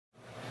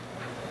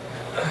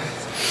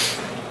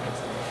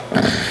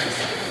20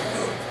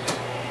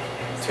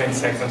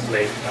 seconds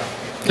late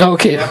now.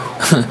 Okay,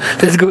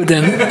 let's go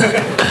then.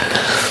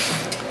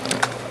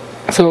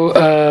 So,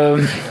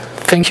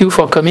 thank you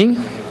for coming.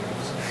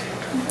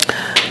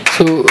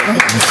 So,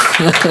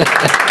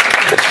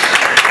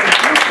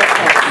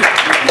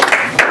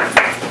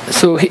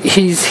 so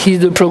he's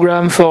the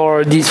program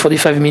for these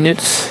 45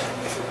 minutes.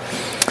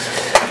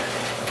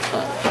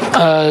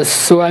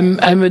 So I'm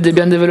a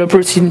Debian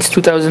developer since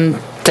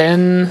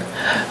 2010.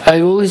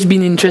 I've always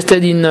been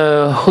interested in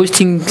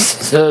hosting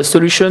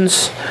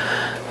solutions.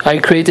 I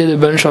created a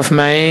bunch of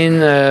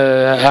mine.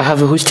 I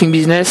have a hosting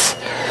business.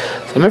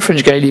 So I'm a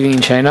French guy living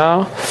in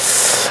China.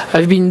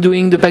 I've been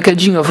doing the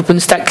packaging of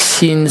OpenStack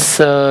since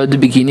the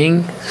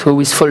beginning. So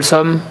with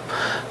Folsom.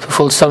 So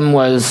Folsom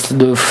was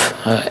the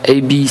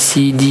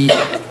ABCD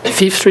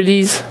 5th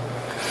release.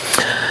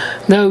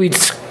 Now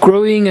it's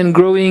growing and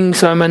growing,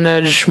 so I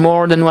manage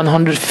more than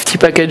 150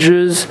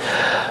 packages.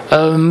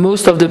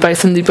 Most of the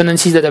Python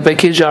dependencies that I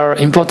package are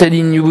imported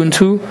in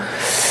Ubuntu.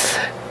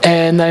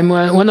 And I'm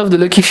one of the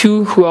lucky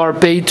few who are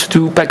paid to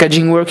do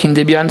packaging work in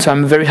Debian, so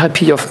I'm very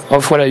happy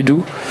of what I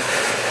do.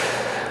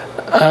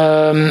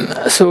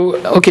 So,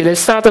 okay,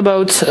 let's start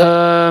about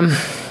an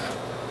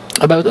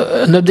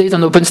update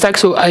on OpenStack.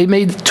 So I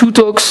made 2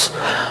 talks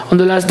on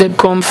the last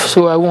DebConf,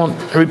 so I won't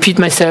repeat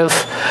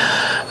myself.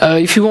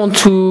 If you want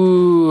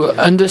to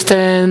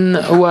understand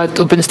what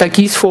OpenStack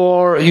is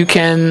for, you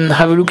can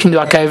have a look in the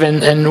archive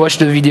and watch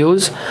the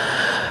videos.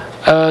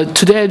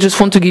 Today I just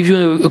want to give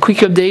you a quick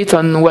update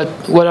on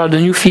what are the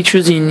new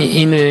features in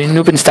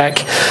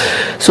OpenStack.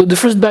 So the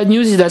first bad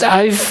news is that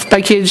I've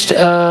packaged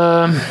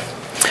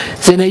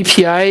Zen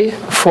API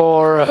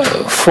for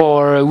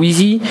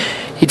Wheezy.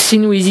 It's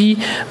in Wheezy,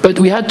 but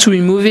we had to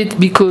remove it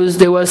because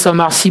there was some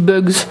RC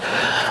bugs.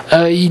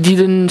 It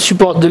didn't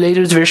support the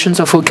latest versions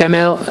of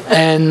OCaml,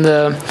 and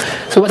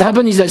so what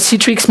happened is that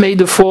Citrix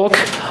made a fork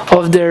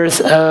of their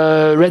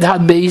Red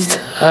Hat based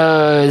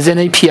Zen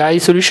API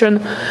solution,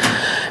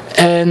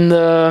 and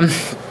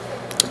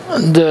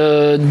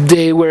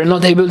they were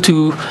not able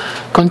to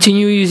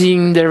continue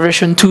using their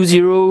version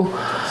 2.0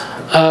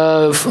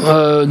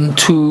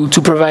 to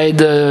provide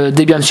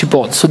Debian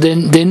support. So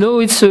then they know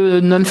it's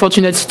an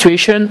unfortunate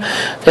situation.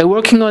 They're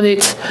working on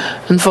it.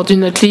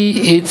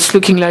 Unfortunately, it's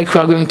looking like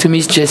we are going to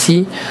miss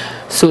Jessie.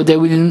 So there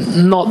will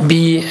not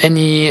be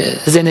any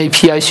Zen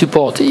API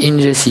support in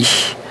Jessie.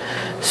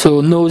 So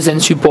no Zen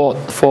support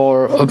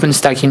for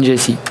OpenStack in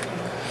Jessie.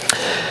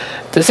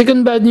 The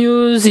second bad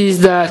news is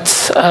that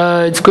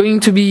it's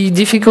going to be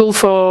difficult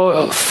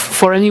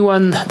for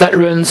anyone that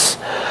runs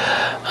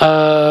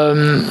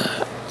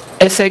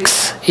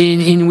SX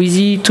in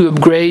Wheezy to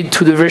upgrade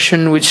to the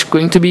version which is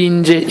going to be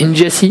in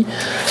Jessie,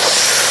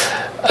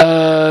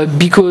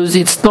 because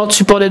it's not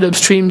supported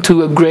upstream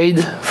to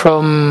upgrade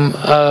from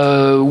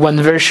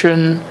one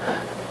version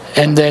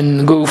and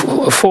then go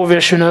 4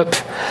 version up.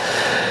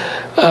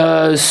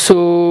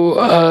 So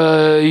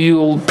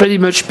you'll pretty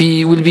much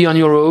will be on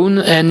your own,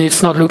 and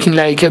it's not looking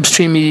like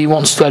upstream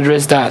wants to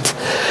address that,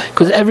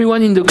 because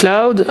everyone in the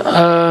cloud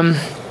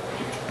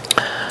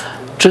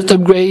just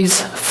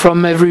upgrades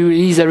from every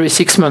release every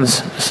 6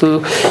 months.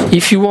 So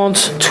if you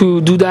want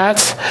to do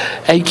that,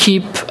 I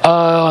keep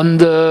on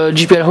the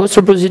GPL host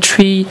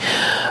repository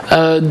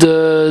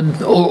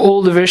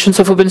all the versions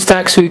of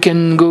OpenStack, so you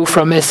can go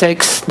from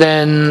SX,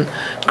 then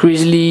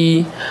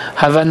Grizzly,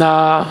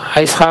 Havana,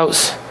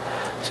 Icehouse.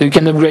 So you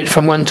can upgrade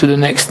from one to the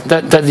next.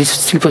 That is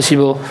still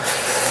possible.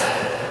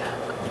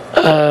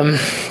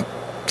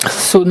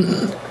 So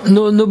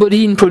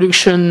nobody in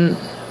production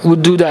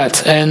would do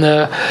that, and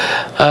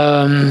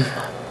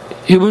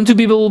Ubuntu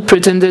people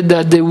pretended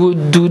that they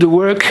would do the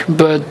work,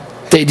 but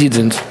they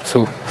didn't.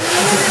 So.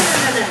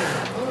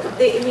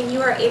 I mean,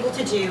 you are able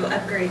to do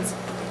upgrades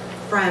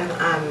from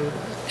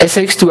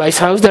SX to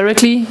Icehouse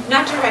directly?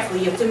 Not directly.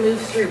 You have to move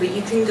through, but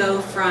you can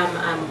go from.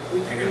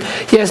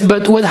 Yes,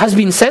 but what has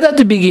been said at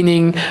the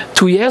beginning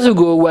 2 years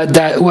ago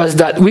was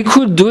that we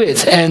could do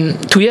it, and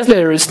 2 years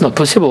later it's not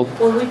possible.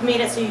 Well, we've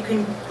made it so you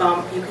can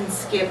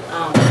skip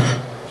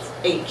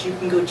H. You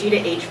can go G to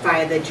H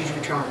via the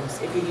Juju charms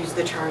if you use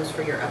the charms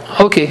for your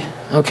upgrade. Okay.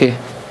 Okay.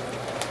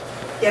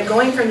 Yeah,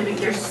 going from the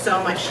beginning, there's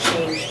so much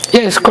change.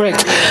 Yes,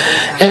 correct.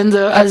 And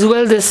as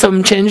well, there's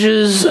some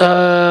changes,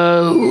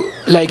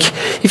 like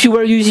if you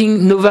were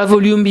using Nova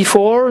Volume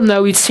before,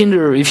 now it's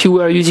Cinder. If you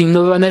were using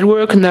Nova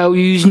Network, now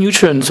you use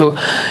Neutron. So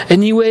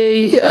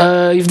anyway,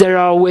 if there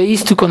are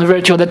ways to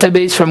convert your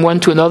database from one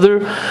to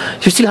another,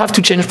 you still have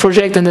to change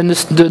project, and then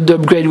the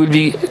upgrade will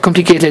be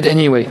complicated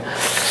anyway.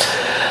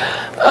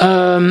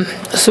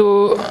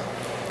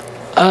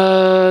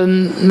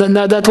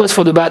 Now that was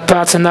for the bad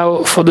parts, and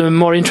now for the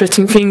more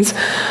interesting things.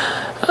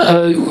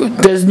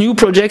 There's new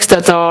projects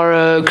that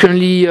are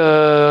currently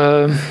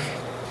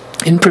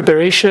in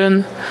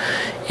preparation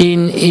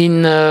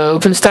in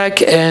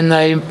OpenStack, and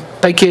I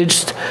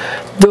packaged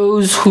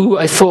those who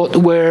I thought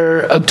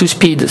were up to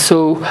speed.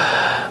 So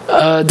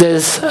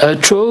there's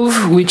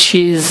Trove, which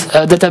is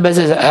a database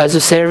as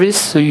a service.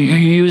 So you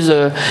use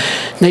an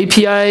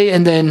API,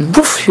 and then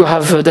poof, you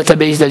have a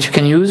database that you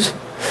can use.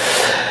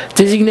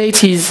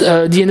 Designate is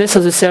DNS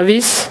as a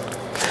service,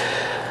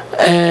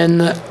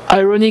 and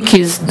Ironic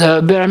is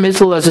bare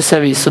metal as a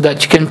service, so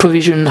that you can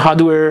provision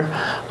hardware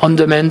on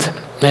demand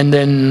and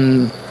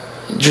then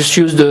just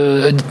use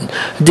the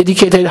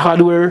dedicated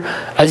hardware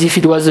as if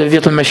it was a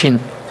virtual machine.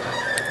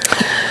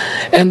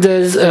 And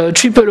there's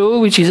OOO,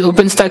 which is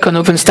OpenStack on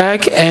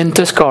OpenStack, and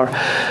Tuskar.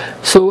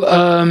 So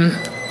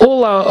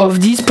all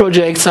of these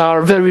projects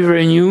are very,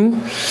 very new,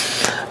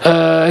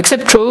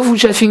 except Trove,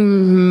 which I think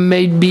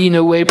may be in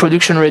a way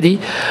production ready.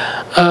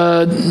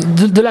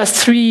 The last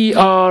three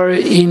are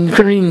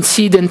currently in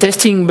seed and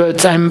testing,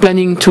 but I'm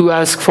planning to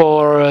ask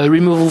for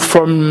removal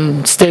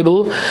from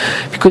stable,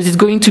 because it's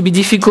going to be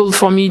difficult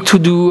for me to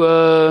do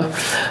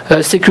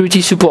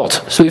security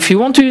support. So if you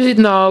want to use it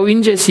now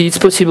in Jessie, it's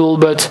possible,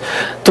 but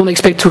don't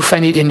expect to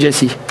find it in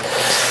Jessie.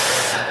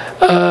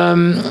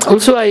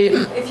 Also,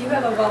 if you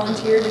have a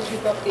volunteer to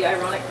keep up the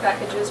Ironic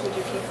packages, would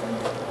you keep them?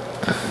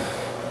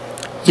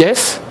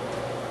 Yes.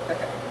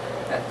 Okay.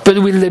 But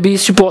will there be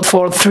support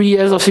for 3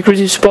 years of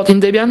security support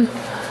in Debian?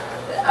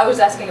 I was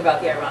asking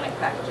about the Ironic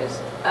packages.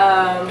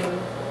 I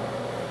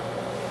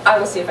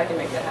will see if I can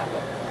make that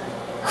happen.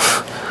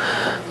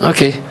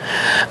 Okay.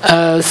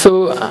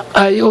 So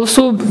I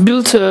also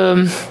built,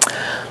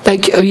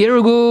 like a year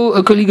ago,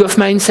 a colleague of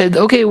mine said,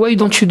 okay, why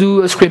don't you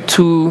do a script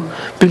to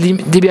build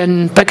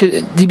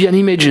Debian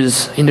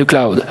images in the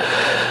cloud?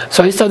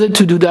 So I started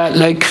to do that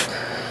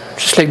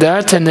just like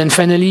that, and then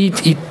finally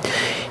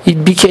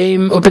it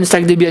became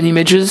OpenStack Debian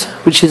images,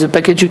 which is a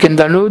package you can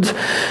download.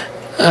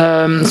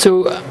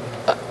 So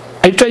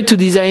I tried to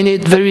design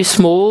it very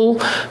small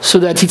so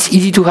that it's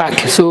easy to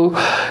hack. So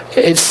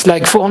it's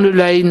like 400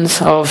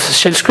 lines of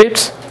shell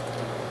scripts,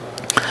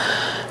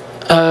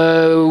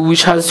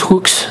 which has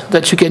hooks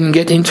that you can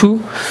get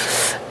into.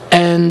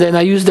 And then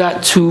I use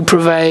that to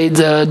provide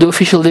the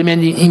official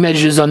Debian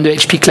images on the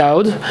HP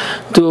cloud.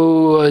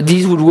 Though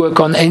these would work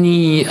on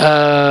any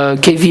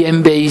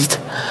KVM-based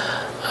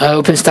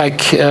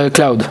OpenStack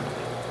cloud.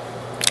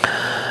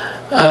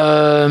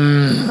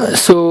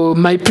 So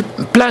my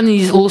plan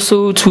is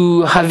also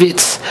to have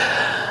it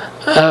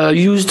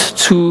used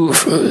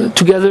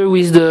together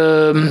with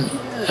the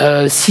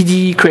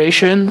CD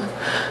creation.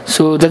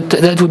 So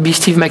that would be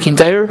Steve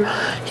McIntyre.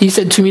 He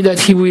said to me that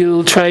he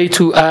will try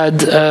to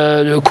add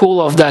a call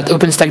of that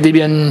OpenStack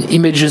Debian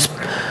images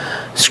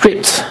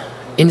script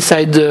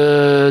inside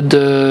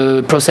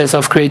the process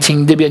of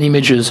creating Debian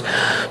images.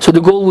 So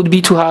the goal would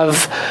be to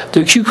have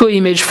the QCO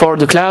image for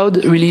the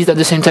cloud released at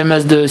the same time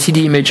as the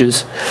CD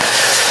images.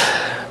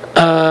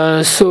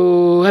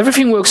 So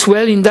everything works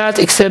well in that,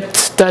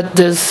 except that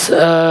there's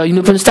in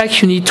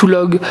OpenStack you need to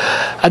log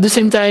at the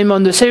same time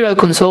on the serial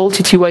console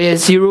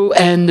TTY-S0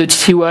 and the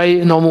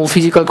TTY normal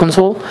physical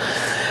console.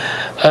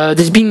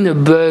 There's been a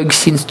bug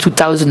since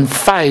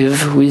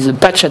 2005 with a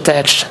patch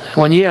attached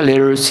 1 year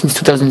later, since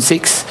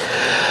 2006,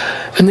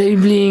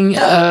 enabling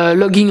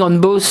logging on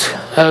both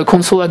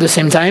consoles at the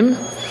same time.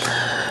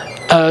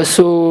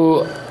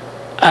 So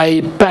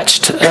I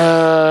patched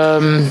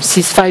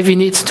sys5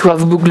 init to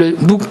have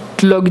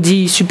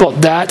booklogd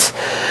support that.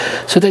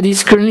 So that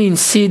is currently in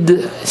seed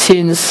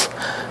since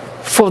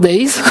 4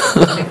 days.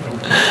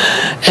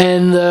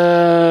 And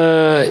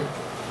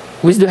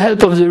with the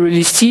help of the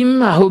release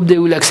team, I hope they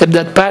will accept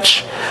that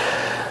patch.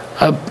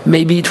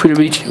 Maybe it will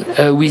reach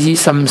Wheezy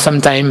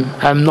sometime.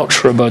 I'm not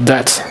sure about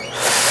that.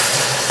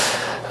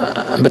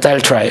 But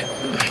I'll try.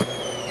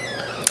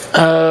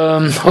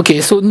 Okay,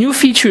 so new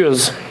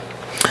features.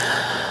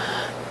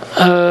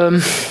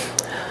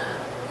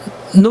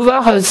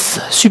 Nova has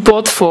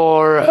support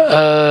for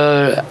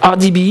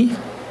RBD,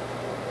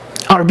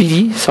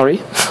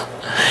 sorry.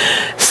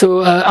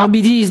 So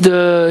RBD is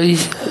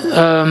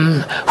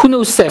who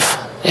knows Ceph?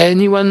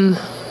 Anyone?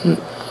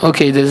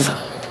 Okay, there's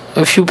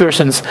a few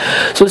persons.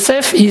 So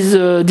Ceph is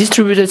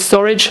distributed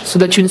storage, so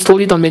that you install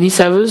it on many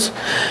servers.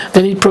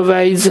 Then it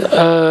provides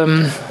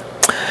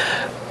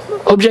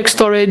object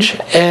storage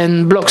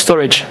and block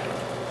storage.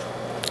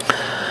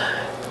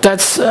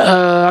 That's,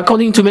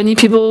 according to many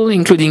people,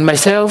 including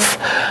myself,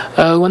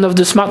 one of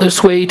the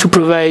smartest way to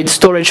provide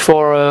storage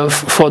for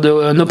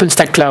an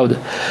OpenStack cloud.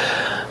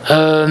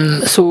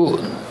 So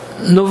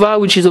Nova,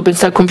 which is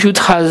OpenStack Compute,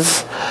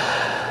 has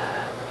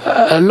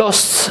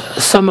lost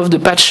some of the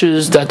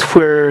patches that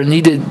were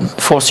needed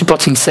for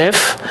supporting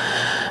Ceph.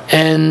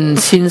 And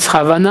since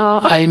Havana,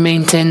 I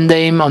maintain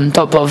them on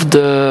top of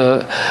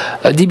the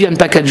Debian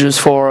packages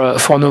for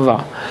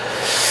Nova.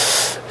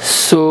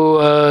 So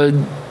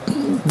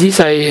this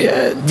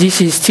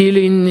is still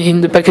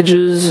in the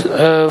packages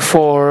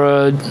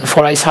for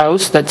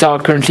Icehouse that are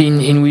currently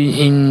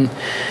in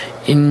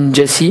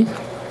Jessie.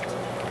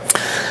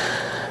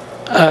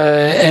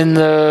 And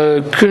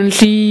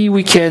currently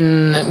we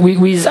can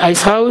with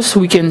Icehouse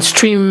we can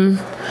stream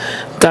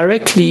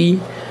directly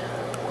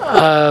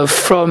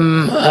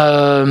from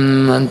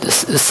a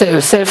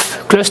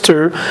Ceph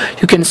cluster,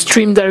 you can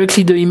stream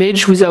directly the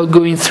image without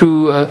going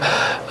through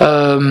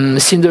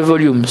Cinder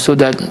volume, so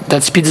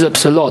that speeds up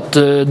a lot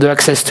the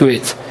access to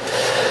it.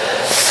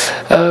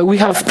 We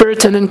have per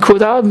tenant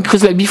quota,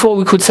 because like before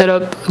we could set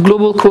up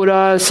global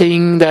quota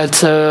saying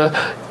that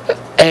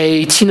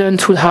a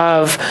tenant would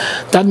have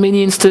that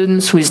many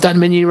instances with that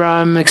many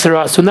RAM,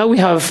 etc. So now we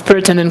have per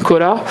tenant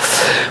quota.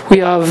 We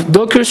have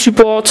Docker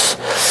support.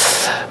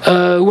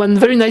 One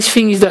very nice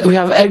thing is that we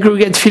have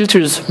aggregate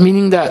filters,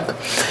 meaning that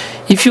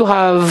if you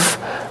have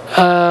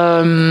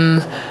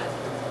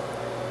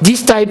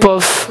this type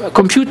of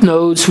compute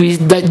nodes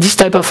with this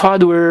type of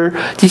hardware,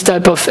 this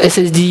type of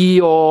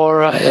SSD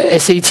or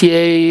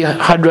SATA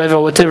hard drive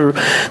or whatever,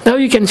 now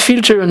you can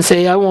filter and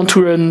say, I want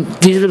to run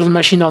this little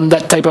machine on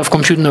that type of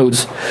compute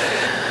nodes.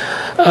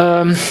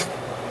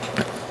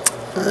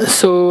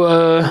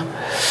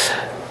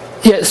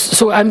 Yes,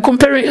 so I'm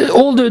comparing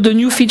all the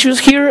new features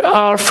here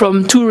are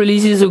from 2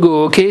 releases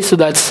ago, okay? So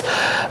that's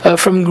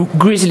from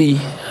Grizzly.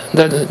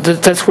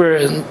 That's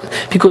where,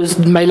 because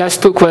my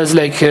last talk was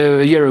like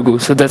a year ago,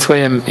 so that's why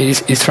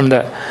it's from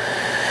that.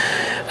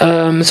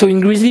 So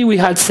in Grizzly we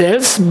had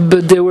cells,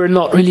 but they were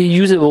not really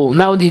usable.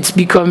 Now it's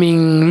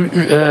becoming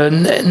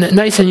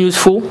nice and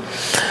useful.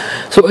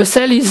 So a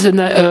cell is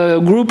a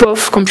group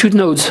of compute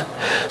nodes,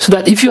 so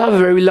that if you have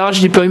very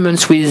large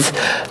deployments with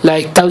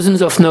like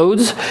thousands of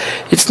nodes,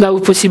 it's now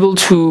possible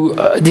to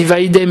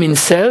divide them in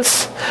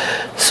cells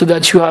so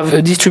that you have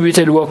a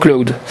distributed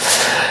workload.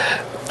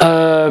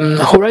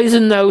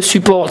 Horizon now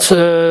supports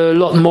a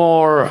lot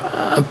more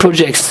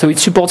projects, so it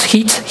supports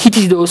heat. Heat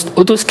is those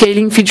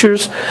auto-scaling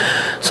features,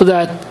 so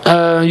that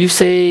you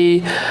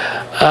say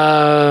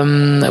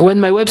when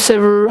my web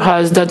server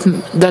has that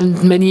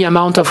many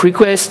amount of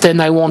requests, then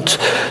I want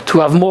to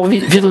have more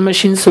virtual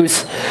machines. So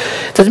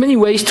there's many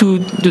ways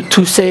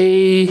to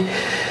say,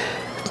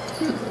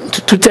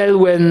 to tell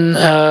when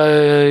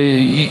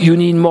you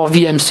need more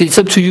VMs. So it's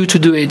up to you to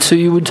do it. So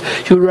you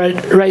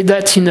write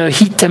that in a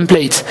heat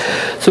template.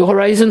 So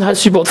Horizon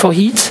has support for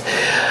heat,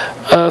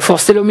 for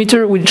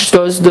Stelometer, which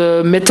does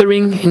the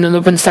metering in an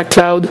OpenStack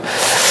cloud.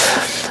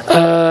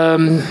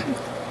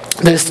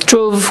 There's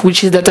Trove,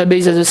 which is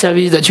database as a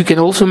service that you can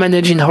also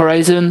manage in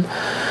Horizon.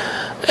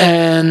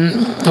 And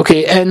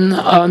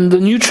on the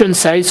Neutron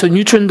side, so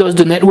Neutron does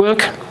the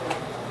network.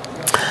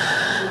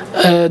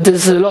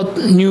 There's a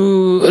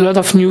lot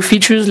of new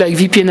features like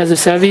VPN as a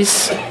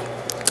service,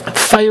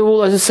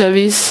 firewall as a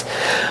service,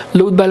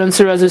 load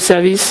balancer as a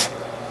service.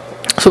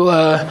 So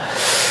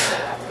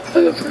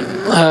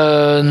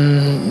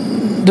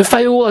the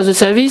firewall as a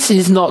service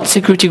is not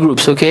security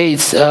groups, okay?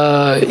 It's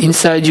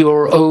inside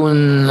your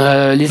own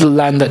little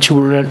LAN that you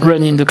will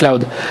run in the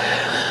cloud.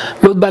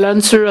 Load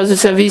balancer as a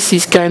service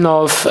is kind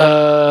of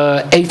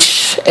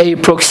HA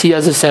proxy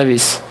as a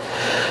service,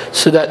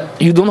 so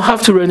that you don't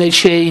have to run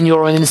HA in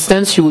your own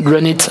instance. You would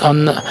run it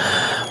on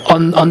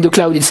the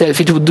cloud itself.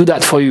 It would do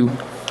that for you.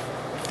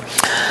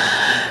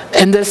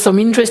 And there's some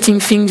interesting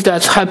things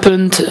that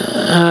happened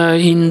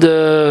in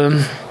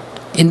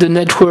the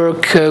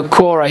network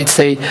core, I'd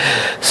say.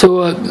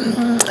 So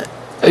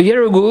a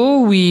year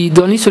ago,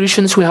 the only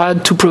solutions we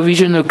had to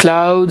provision a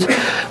cloud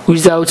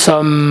without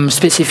some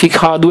specific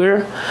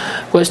hardware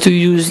was to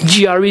use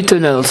GRE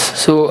tunnels.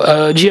 So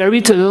GRE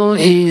tunnel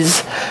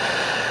is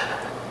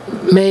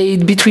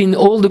made between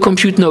all the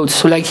compute nodes.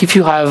 So like if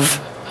you have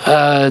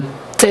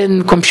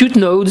 10 compute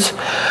nodes,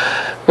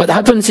 what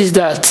happens is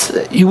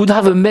that you would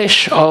have a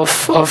mesh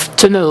of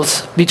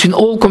tunnels between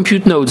all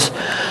compute nodes.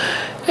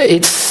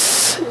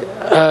 It's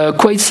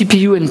quite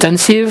CPU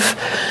intensive,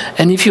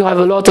 and if you have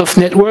a lot of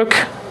network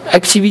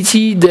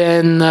activity,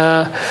 then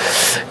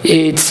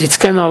it's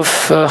kind of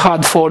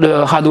hard for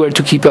the hardware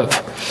to keep up.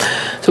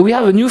 So we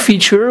have a new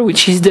feature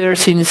which is there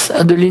since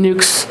the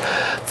Linux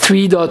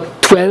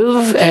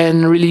 3.12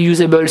 and really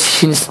usable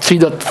since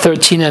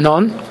 3.13 and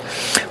on,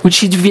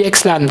 which is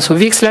VXLAN. So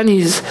VXLAN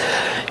is,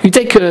 you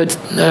take a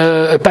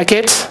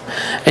packet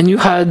and you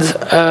had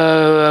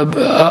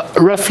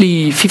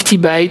roughly 50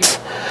 byte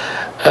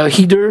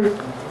header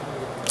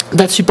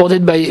that's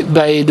supported by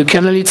the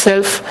kernel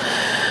itself,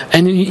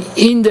 and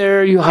in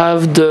there you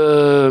have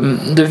the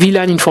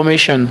VLAN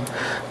information.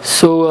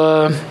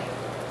 So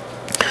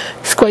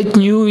it's quite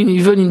new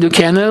even in the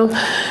kernel,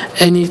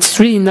 and it's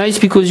really nice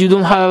because you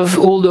don't have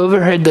all the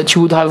overhead that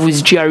you would have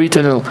with GRE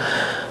tunnel.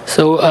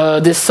 So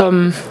the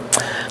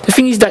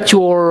thing is that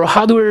your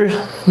hardware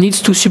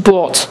needs to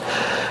support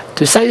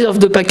the size of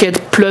the packet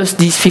plus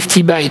these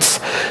 50 bytes.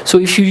 So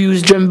if you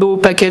use jumbo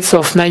packets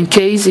of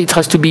 9Ks, it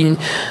has to be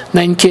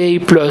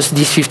 9K plus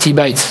these 50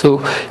 bytes.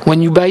 So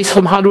when you buy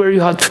some hardware, you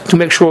have to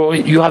make sure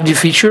you have the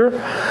feature.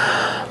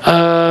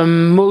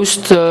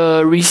 Most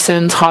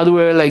recent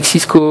hardware like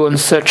Cisco and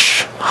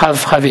such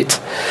have it.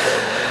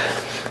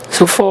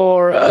 So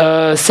for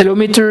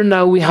Stelometer,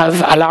 now we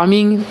have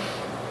alarming,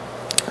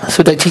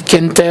 so that it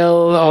can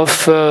tell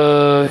of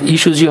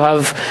issues you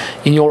have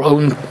in your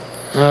own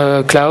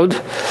cloud.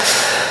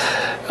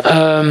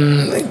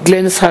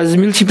 Glance has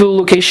multiple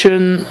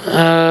location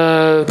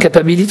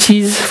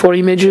capabilities for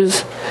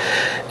images,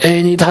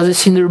 and it has a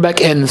Cinder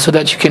backend so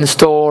that you can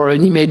store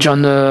an image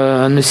on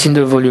a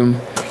Cinder volume.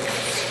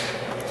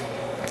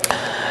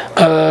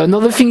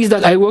 Another thing is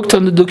that I worked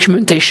on the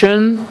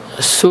documentation.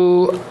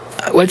 So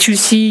what you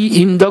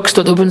see in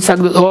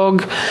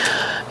docs.openstack.org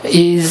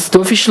is the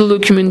official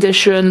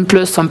documentation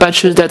plus some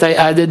patches that I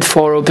added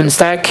for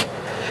OpenStack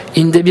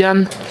in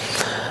Debian.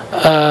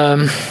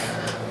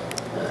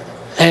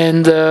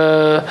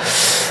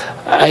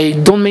 I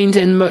don't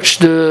maintain much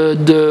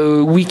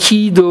the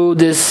wiki, though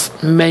there's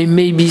may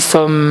be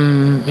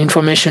some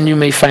information you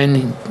may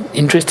find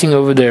interesting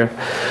over there.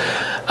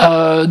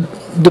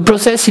 The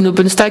process in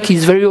OpenStack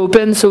is very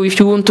open, so if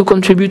you want to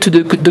contribute to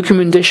the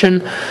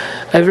documentation,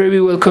 I very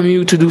welcome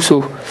you to do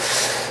so.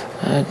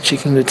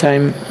 Checking the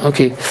time.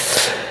 Okay.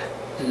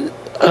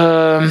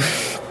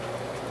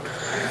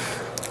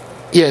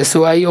 Yeah,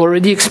 so I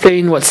already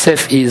explained what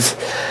Ceph is.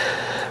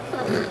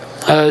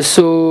 As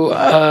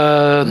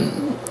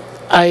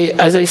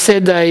I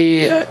said,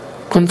 I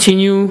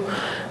continue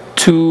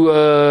to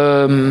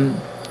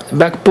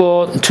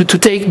backport to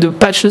take the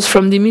patches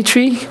from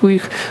Dimitri, who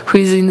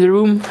is in the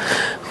room,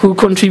 who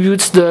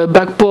contributes the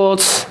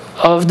backports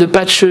of the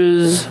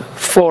patches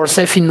for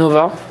Ceph in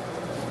Nova.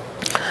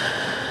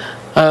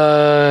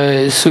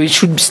 So it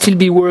should still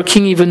be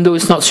working even though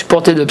it's not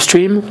supported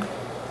upstream.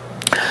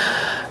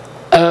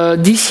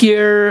 This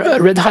year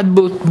Red Hat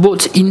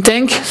bought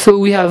Intank, so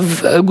we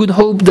have a good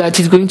hope that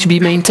it's going to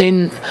be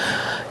maintained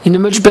in a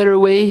much better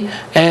way,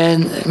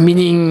 and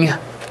meaning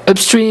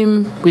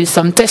upstream with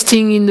some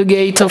testing in the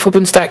gate of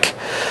OpenStack,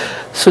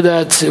 so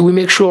that we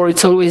make sure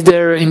it's always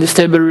there in the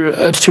stable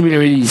upstream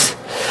release.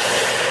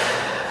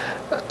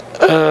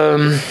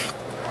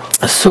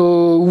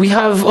 So we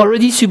have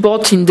already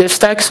support in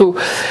DevStack. So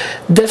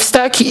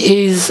DevStack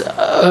is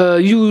a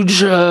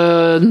huge,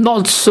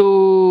 not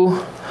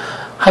so,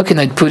 how can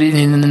I put it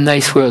in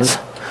nice words?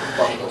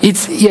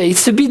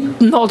 It's a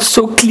bit not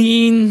so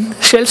clean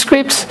shell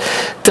script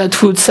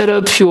that would set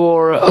up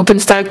your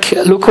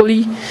OpenStack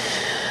locally,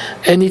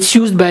 and it's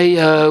used by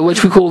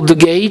what we call the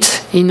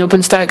gate in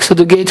OpenStack. So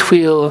the gate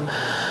will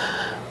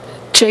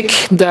check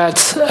that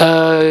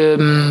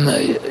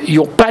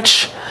your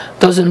patch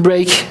doesn't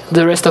break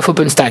the rest of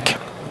OpenStack.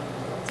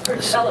 For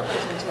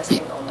development and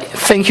testing only.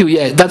 Thank you.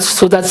 Yeah,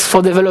 that's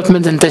for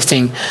development and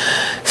testing.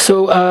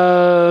 So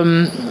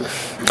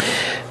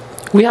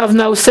we have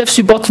now Ceph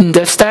support in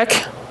DevStack,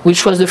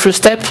 which was the first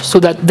step, so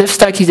that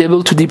DevStack is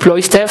able to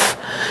deploy Ceph.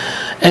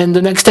 And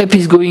the next step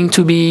is going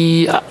to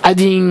be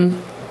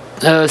adding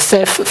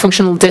Ceph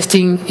functional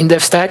testing in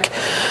DevStack.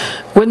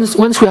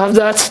 Once we have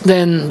that,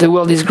 then the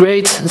world is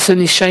great, the sun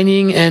is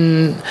shining,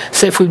 and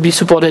Ceph will be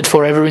supported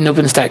forever in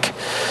OpenStack.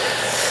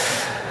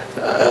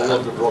 And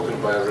not be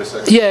broken by a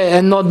reset. Yeah,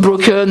 and not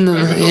broken.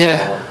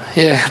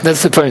 Yeah,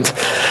 that's the point.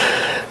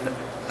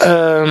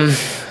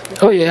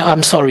 Oh yeah,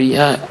 I'm sorry.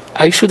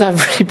 I should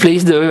have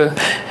replaced the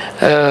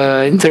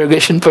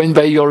interrogation point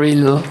by your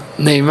real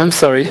name. I'm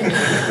sorry.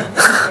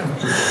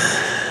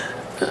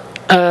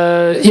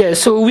 Yeah,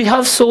 so we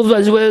have solved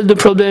as well the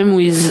problem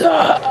with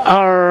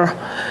our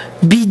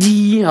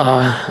BD.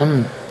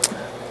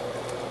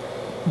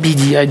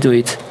 BD, I do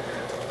it.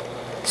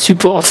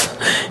 Support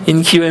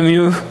in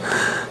QEMU.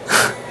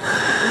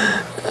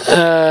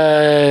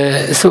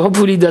 So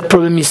hopefully that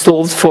problem is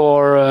solved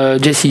for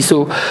Jesse.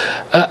 So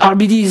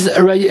RBD is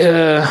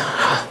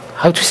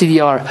how to say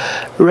the R?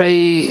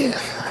 Ray.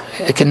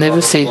 I can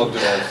never say.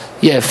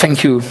 Yeah,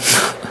 thank you.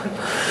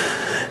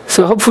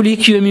 So hopefully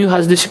QEMU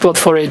has the support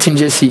for it in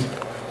Jesse.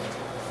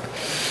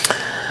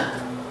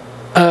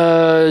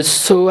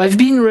 So I've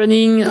been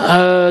running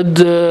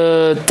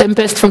the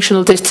Tempest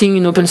functional testing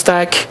in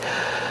OpenStack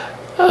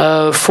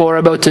for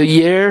about a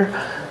year.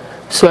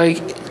 So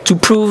to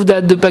prove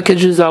that the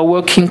packages are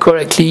working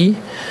correctly.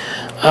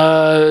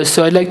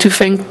 So I'd like to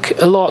thank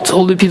a lot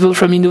all the people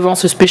from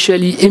Innovance,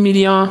 especially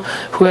Emilien,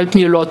 who helped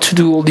me a lot to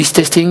do all these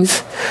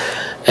testings,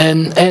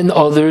 and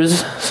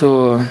others.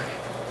 So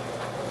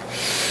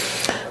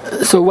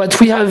what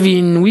we have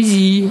in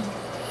Wheezy,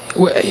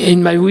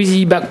 in my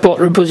Wheezy backport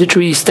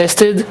repository, is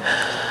tested.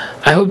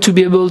 I hope to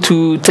be able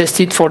to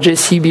test it for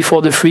Jesse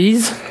before the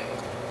freeze,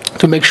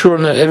 to make sure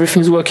that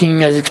everything's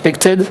working as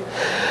expected.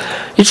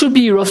 It should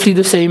be roughly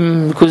the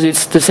same because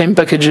it's the same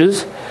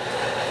packages.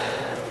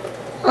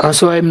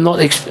 So I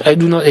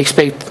do not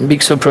expect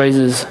big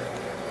surprises.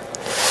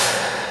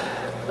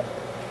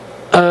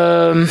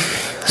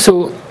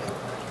 So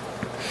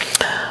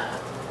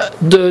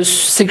the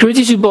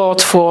security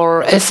support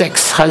for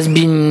SX has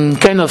been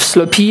kind of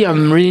sloppy.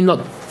 I'm really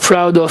not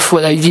proud of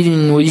what I did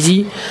in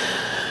Wheezy,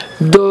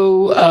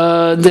 though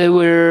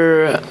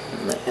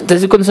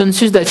there's a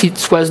consensus that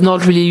it was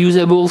not really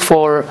usable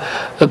for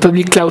a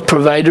public cloud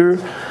provider,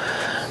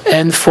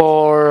 and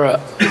for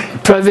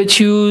private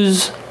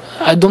use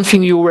I don't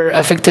think you were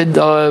affected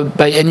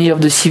by any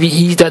of the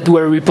CVEs that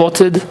were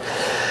reported.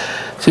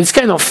 So it's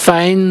kind of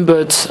fine,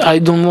 but I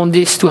don't want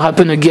this to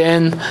happen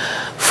again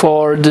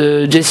for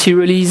the Jesse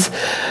release.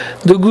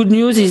 The good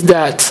news is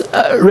that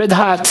Red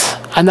Hat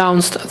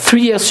announced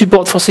 3-year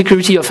support for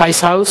security of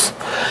Icehouse,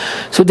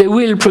 so they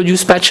will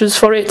produce patches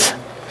for it.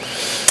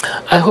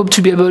 I hope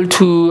to be able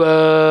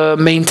to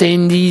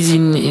maintain these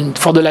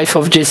for the life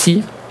of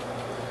Jessie.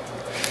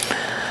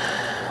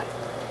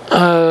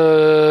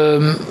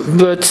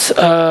 But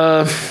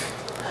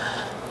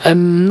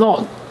I'm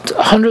not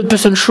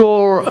 100%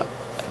 sure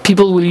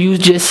people will use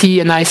Jessie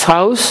and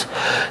Icehouse,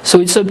 so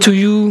it's up to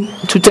you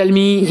to tell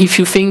me if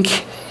you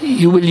think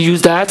you will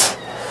use that.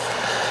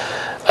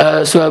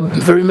 So I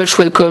very much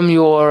welcome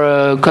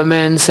your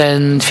comments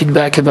and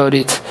feedback about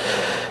it.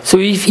 So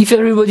if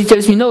everybody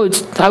tells me no,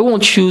 I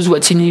won't choose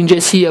what's in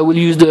Jessie, I will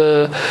use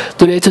the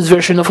latest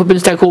version of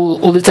OpenStack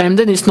all the time,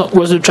 then it's not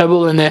worth the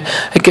trouble and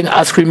I can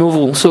ask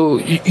removal. So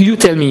you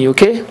tell me,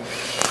 okay?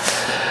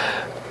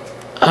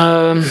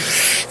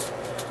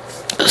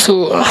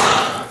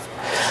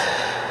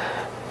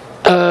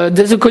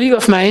 There's a colleague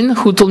of mine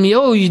who told me,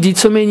 oh, you did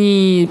so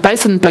many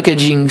Python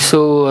packaging,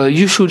 so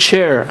you should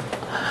share.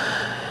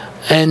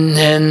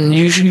 And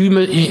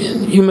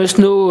you must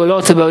know a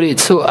lot about it.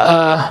 So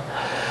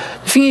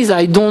the thing is,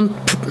 I don't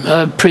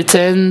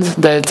pretend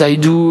that I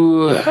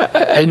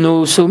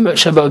know so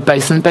much about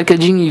Python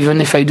packaging, even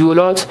if I do a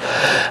lot.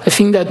 I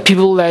think that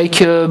people like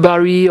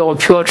Barry or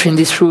Piotr in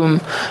this room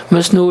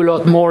must know a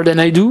lot more than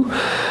I do.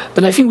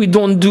 But I think we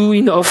don't do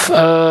enough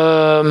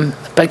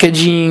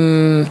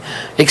packaging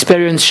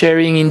experience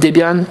sharing in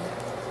Debian.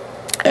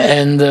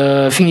 And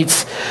I think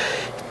it's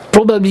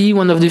probably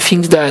one of the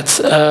things that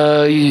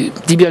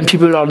Debian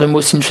people are the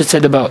most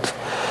interested about,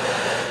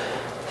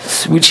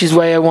 which is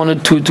why I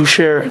wanted to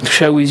share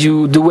with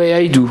you the way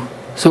I do.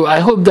 So I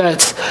hope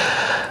that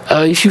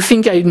if you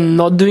think I'm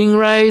not doing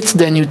right,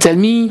 then you tell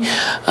me,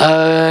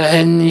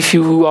 and if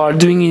you are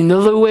doing it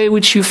another way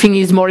which you think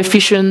is more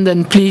efficient,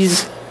 then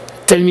please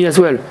tell me as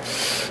well.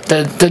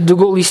 That the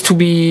goal is to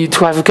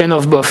have a kind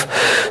of both.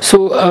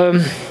 So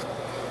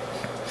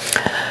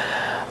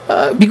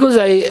because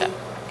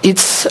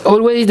it's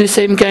always the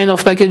same kind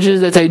of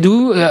packages that I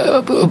do.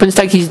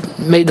 OpenStack is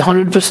made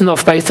 100%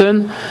 of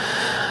Python.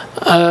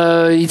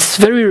 It's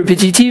very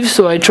repetitive,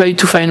 so I try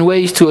to find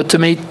ways to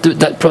automate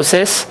that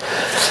process.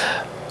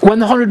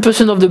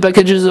 100% of the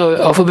packages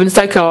of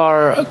OpenStack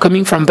are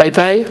coming from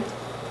PyPy.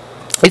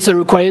 It's a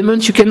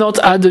requirement. You cannot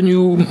add a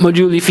new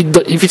module if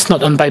it's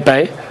not on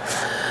PyPy.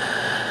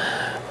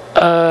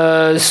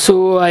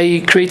 So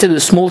I created a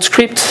small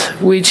script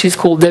which is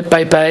called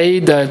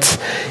DebPyPy that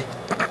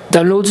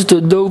downloads the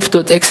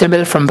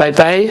dope.xml from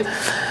PyPy,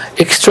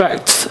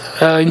 extracts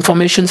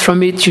information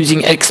from it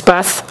using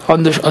XPath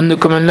on the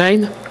command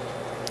line,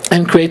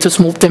 and create a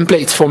small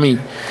template for me.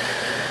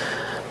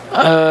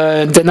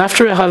 Then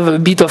after I have a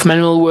bit of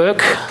manual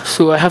work,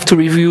 so I have to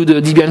review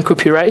the Debian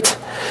copyright,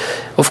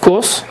 of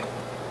course.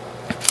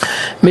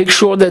 Make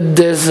sure that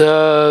there's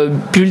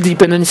build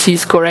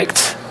dependencies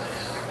correct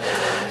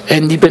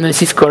and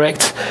dependencies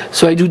correct.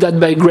 So I do that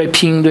by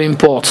greping the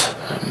import,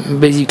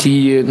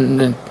 basically.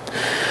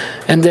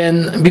 And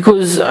then,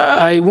 because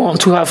I want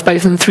to have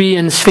Python 3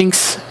 and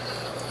Sphinx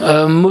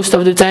most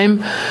of the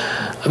time,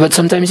 but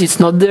sometimes it's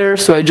not there,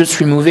 so I just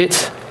remove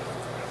it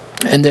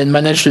and then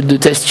manage the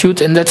test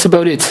suite, and that's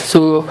about it.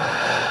 So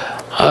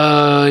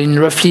in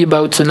roughly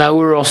about an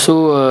hour or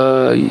so,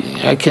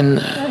 I can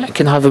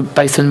have a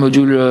Python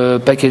module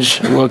package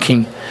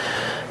working.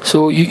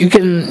 So you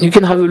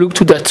can have a look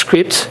to that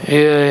script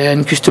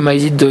and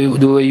customize it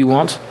the way you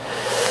want.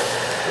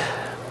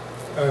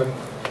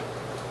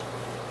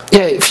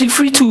 Yeah, feel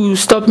free to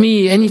stop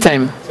me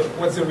anytime. So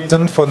what's the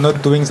reason for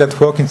not doing that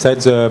work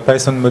inside the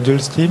Python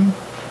modules team?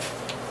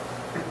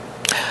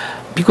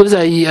 Because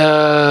I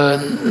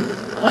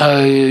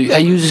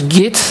use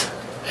Git,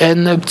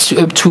 and up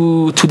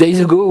to 2 days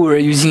ago we were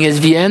using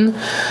SVN.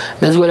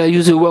 That's why I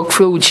use a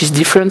workflow which is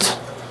different.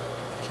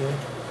 Okay.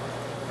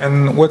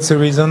 And what's the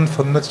reason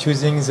for not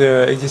using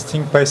the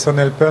existing Python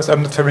helpers?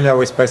 I'm not familiar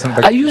with Python.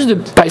 I use the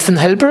Python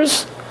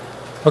helpers.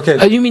 Okay.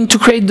 You mean to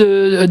create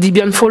the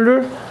Debian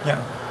folder?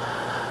 Yeah.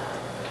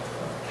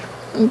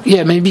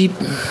 Yeah, maybe.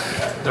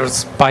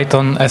 There's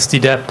Python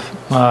stdep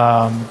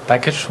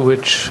package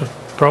which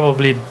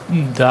probably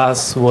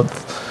does what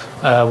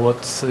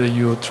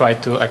you try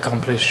to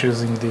accomplish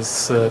using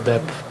this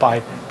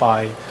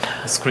DebPyPy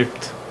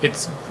script.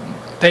 It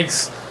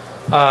takes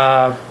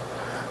a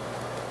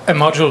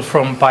module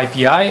from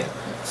PyPI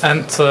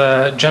and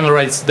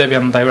generates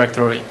Debian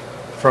directory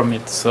from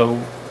it, so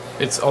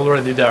it's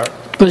already there.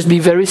 Must be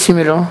very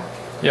similar.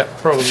 Yeah,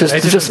 probably.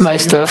 Just my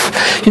stuff.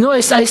 You know,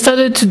 I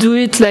started to do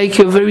it like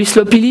very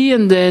sloppily,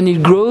 and then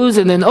it grows,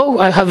 and then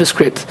I have a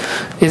script.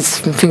 It's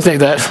things like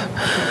that.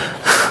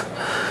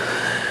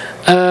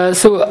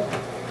 So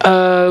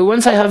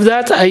once I have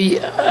that,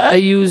 I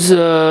use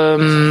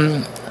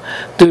the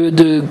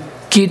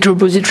Git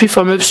repository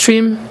from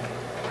upstream,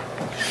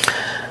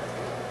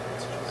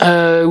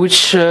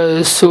 which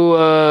I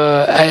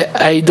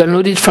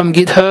downloaded from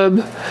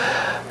GitHub.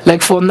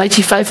 Like for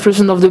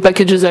 95% of the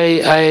packages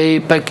I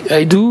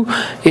do,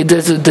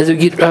 there's a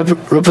GitHub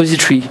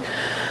repository.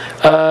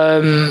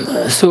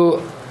 So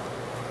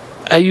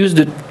I use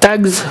the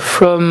tags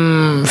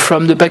from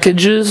the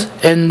packages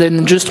and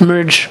then just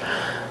merge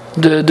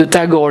the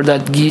tag or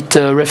that Git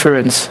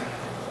reference.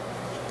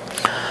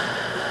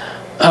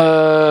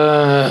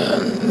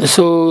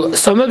 So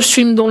some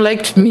upstream don't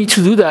like me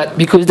to do that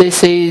because they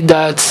say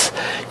that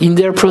in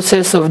their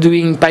process of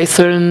doing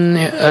Python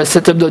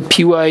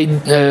setup.py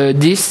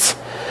dist,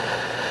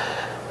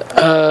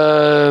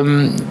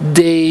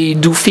 they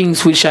do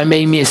things which I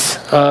may miss,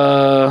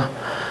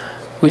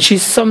 which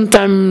is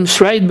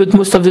sometimes right, but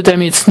most of the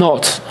time it's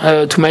not.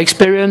 To my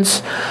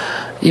experience,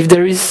 if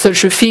there is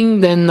such a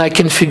thing, then I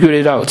can figure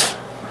it out.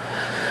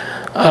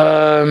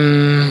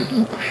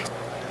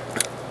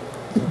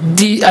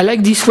 I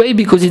like this way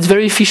because it's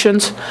very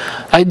efficient.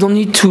 I don't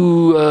need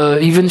to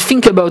even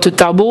think about a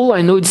tarball.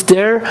 I know it's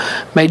there.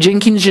 My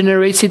Jenkins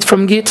generates it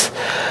from Git.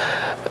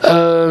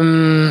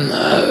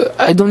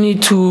 I don't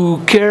need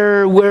to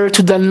care where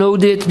to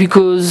download it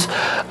because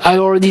I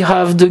already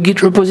have the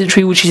Git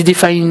repository which is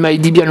defined in my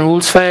Debian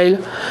rules file.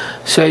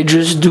 So I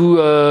just do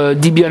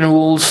Debian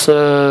rules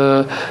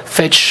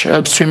fetch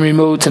upstream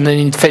remote and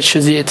then it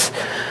fetches it.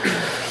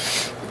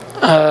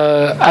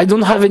 I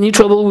don't have any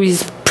trouble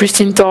with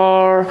pristine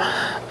tar.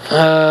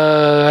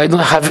 I don't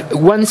have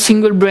one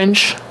single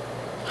branch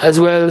as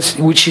well,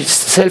 which is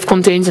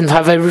self-contained and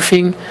have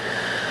everything.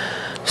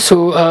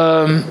 So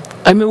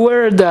I'm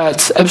aware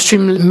that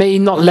upstream may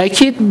not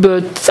like it,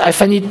 but I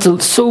find it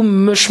so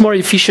much more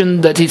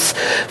efficient that it's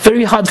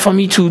very hard for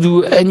me to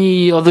do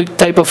any other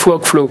type of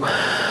workflow.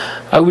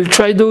 I will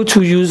try though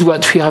to use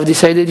what we have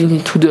decided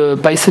into the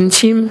Python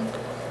team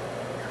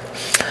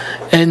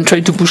and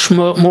try to push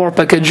more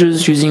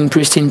packages using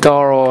pristine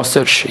tar or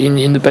such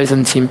in the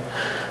Python team.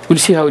 We'll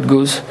see how it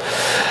goes.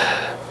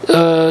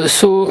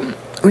 So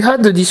we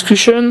had the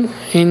discussion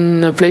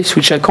in a place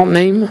which I can't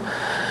name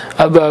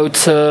about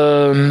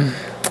the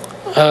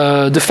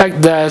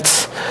fact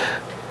that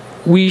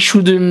we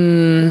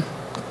shouldn't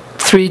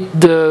treat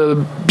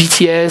the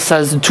BTS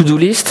as a to-do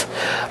list.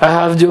 I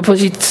have the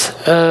opposite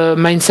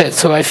mindset.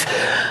 So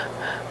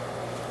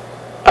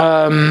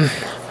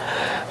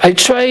I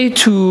try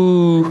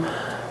to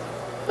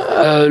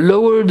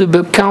lower the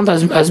bug count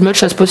as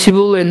much as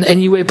possible and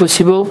any way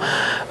possible.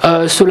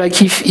 So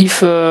like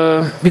if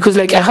because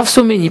like I have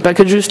so many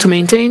packages to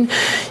maintain,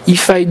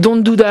 if I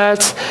don't do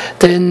that,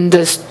 then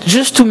there's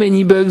just too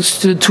many bugs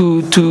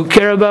to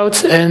care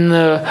about, and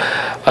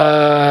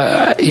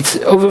it's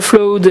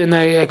overflowed and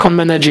I can't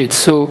manage it.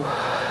 So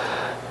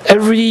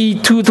every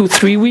 2 to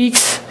 3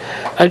 weeks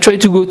I try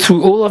to go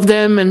through all of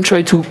them and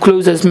try to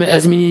close as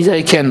many as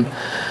I can.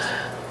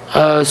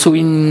 So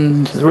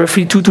in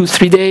roughly 2 to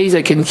 3 days,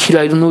 I can kill,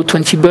 I don't know,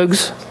 20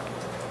 bugs.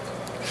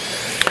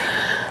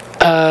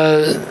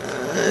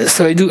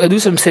 So I do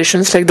some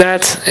sessions like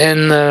that,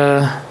 and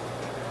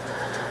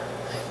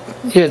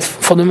yeah,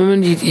 for the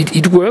moment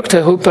it worked.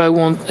 I hope I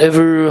won't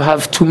ever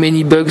have too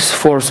many bugs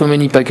for so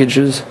many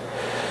packages.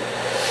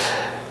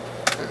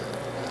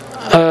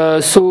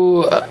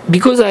 So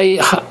because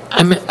I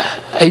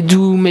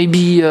do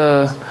maybe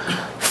 4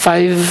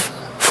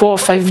 or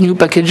 5 new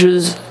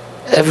packages.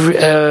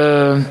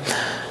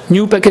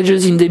 New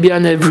packages in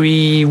Debian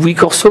every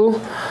week or so.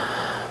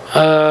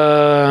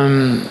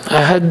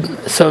 I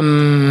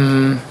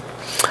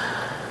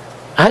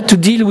had to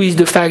deal with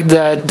the fact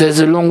that there's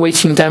a long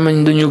waiting time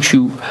in the new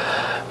queue.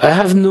 I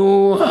have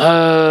no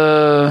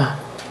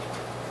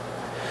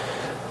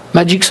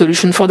magic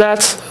solution for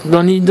that. The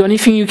only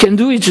thing you can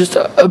do is just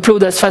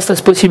upload as fast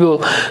as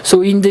possible.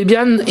 So in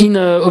Debian, in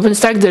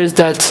OpenStack, there's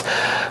that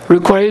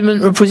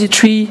requirement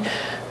repository.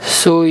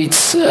 So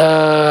it's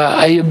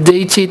I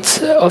update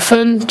it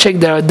often, check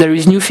that there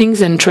is new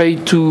things, and try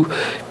to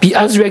be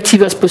as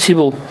reactive as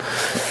possible.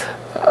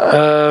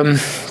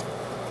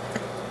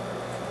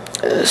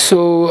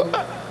 So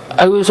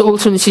I was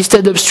also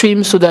insisted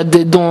upstream so that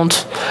they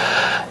don't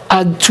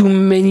add too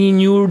many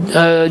new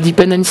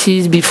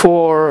dependencies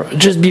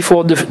just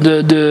before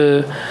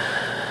the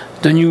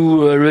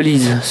new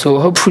release. So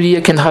hopefully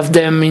I can have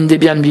them in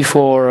Debian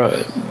before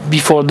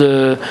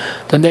the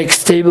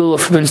next table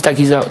of OpenStack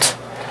is out.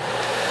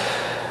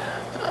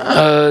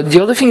 The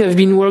other thing I've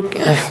been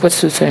what's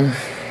the time?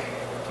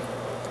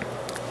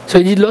 So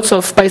I did lots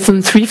of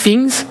Python 3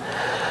 things.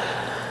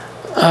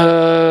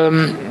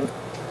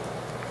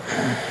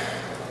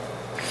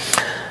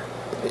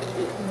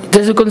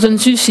 There's a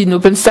consensus in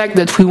OpenStack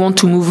that we want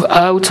to move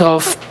out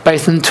of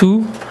Python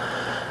 2,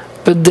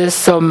 but there's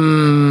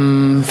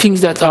some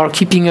things that are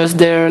keeping us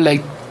there,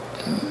 like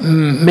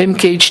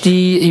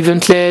memkhd,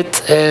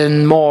 eventlet,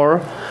 and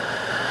more.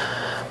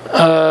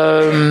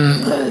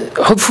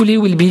 Hopefully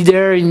we'll be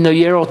there in a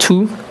year or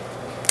two,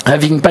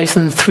 having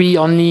Python 3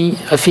 only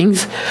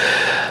things.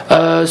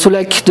 So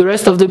like the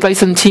rest of the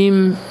Python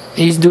team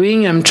is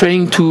doing, I'm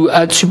trying to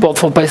add support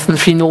for Python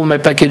 3 in all my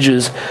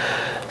packages.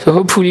 So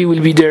hopefully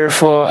we'll be there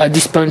at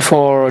this point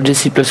for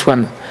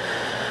JC+1.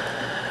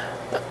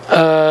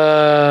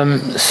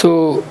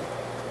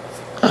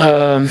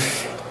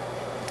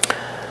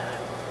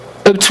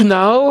 Up to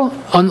now,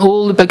 on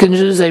all the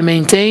packages I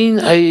maintain,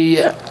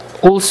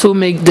 also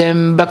make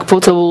them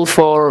backportable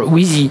for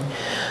Wheezy.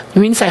 It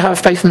means I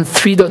have Python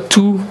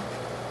 3.2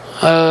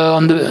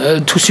 on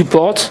the to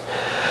support,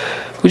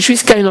 which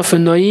is kind of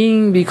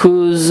annoying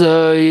because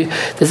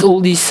there's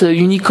all this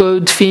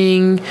Unicode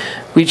thing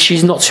which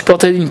is not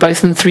supported in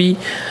Python 3.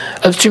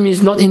 Upstream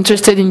is not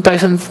interested in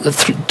Python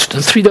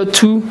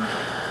 3.2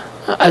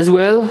 as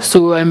well,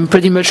 so I'm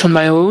pretty much on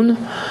my own.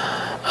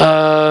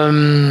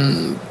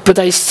 But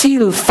I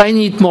still find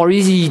it more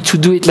easy to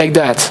do it like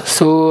that.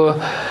 So,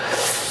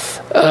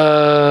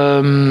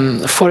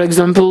 for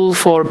example,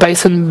 for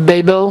Python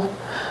Babel,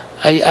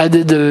 I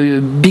added a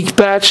big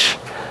patch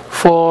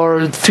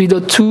for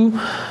 3.2.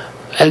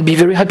 I'll be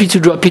very happy to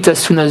drop it as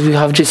soon as we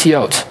have Jessie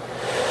out.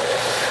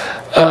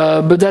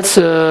 But that's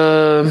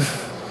a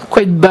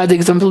quite bad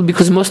example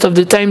because most of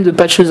the time the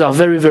patches are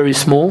very, very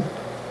small.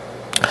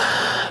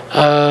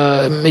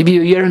 Maybe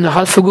a year and a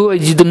half ago I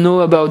didn't know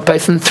about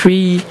Python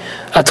 3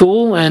 at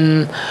all,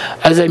 and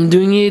as I'm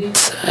doing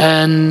it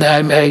and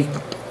I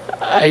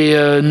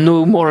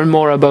know more and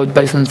more about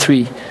Python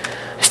 3.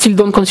 I still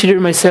don't consider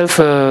myself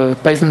a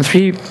Python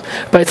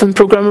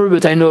programmer,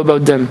 but I know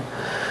about them.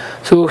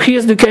 So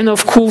here's the kind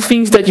of cool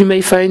things that you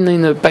may find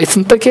in a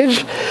Python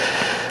package.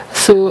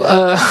 So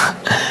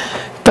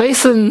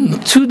Python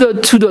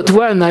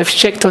 2.2.1, I've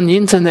checked on the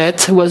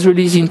internet, was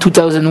released in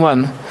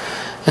 2001.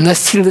 And that's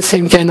still the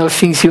same kind of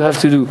things you have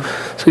to do.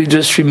 So you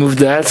just remove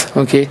that,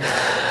 okay.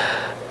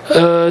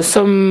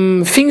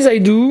 Some things I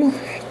do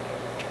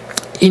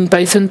in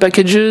Python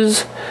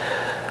packages.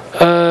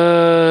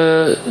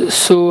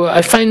 So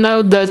I find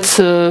out that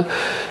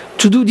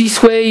to do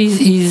this way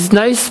is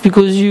nice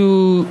because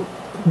you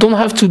don't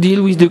have to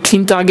deal with the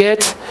clean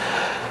target.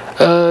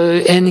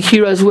 And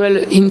here as well,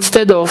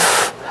 instead of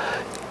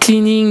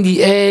cleaning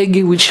the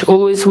egg, which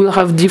always will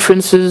have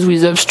differences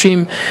with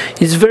upstream,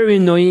 is very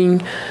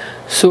annoying.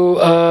 So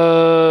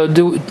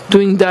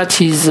doing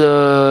that is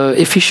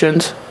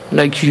efficient.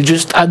 Like you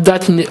just add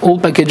that in all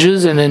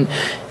packages and then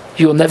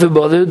you're never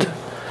bothered.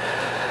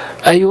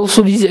 I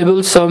also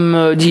disabled some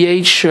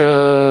DH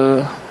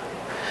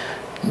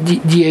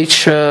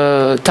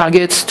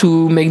targets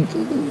to make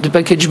the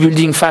package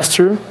building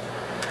faster.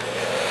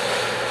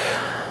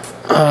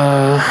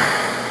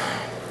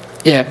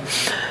 Yeah,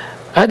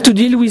 I had to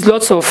deal with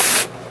lots of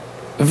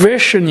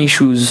version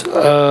issues.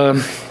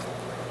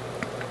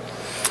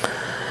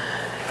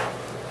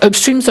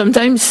 Upstream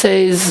sometimes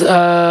says,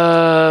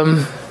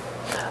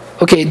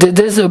 okay,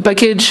 there's a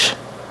package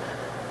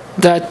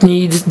that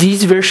needs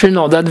this version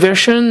or that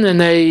version,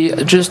 and I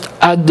just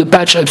add the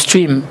patch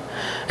upstream.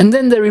 And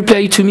then they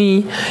reply to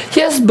me,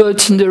 yes,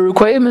 but in the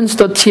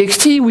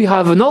requirements.txt we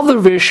have another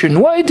version.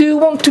 Why do you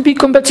want to be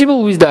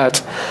compatible with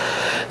that?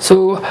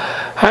 So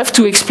I have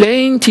to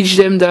explain, teach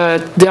them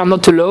that they are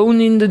not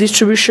alone in the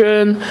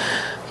distribution,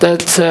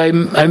 that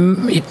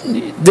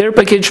their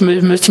package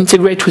must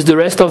integrate with the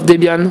rest of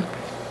Debian.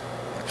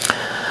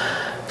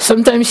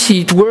 Sometimes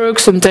it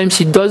works, sometimes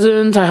it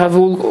doesn't. I have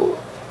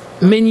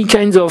many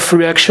kinds of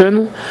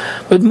reaction,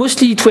 but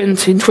mostly it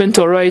went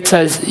alright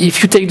as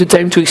if you take the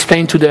time to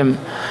explain to them.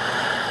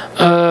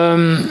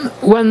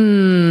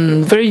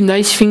 One very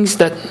nice thing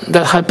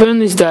that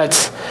happened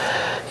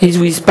is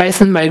with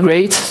Python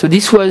Migrate. So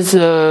this was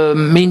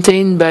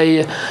maintained by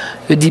a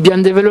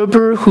Debian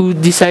developer who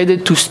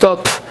decided to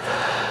stop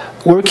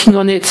working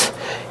on it.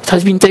 It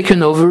has been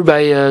taken over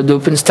by the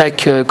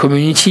OpenStack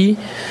community,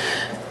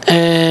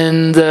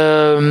 and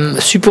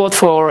support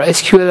for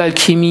SQL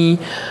Alchemy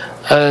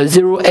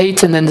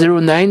 08 and then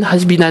 09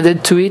 has been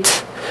added to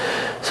it.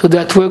 So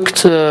that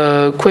worked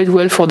quite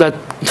well for that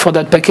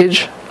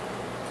package.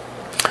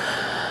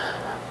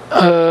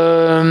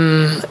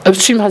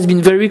 Upstream has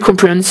been very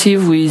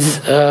comprehensive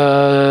with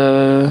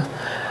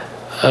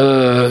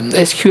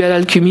SQL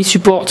Alchemy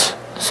support.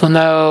 So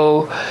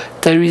now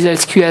there is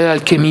SQL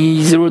Alchemy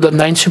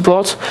 0.9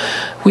 support.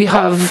 We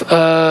have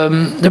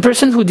the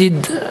person who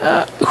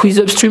is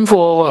upstream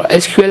for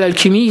SQL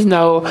Alchemy is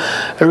now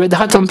a Red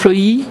Hat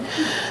employee,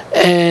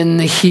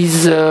 and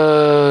he's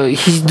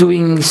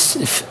doing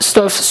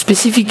stuff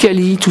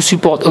specifically to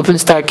support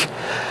OpenStack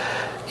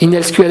in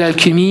SQL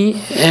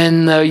Alchemy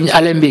and in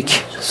Alembic.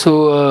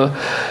 So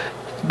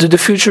the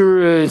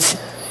future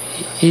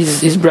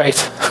is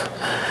bright.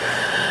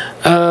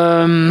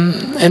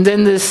 And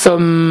then there's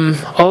some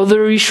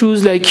other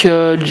issues like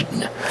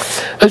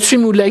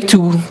Upstream would like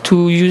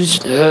to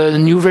use a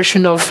new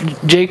version of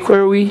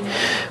jQuery,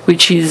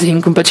 which is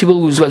incompatible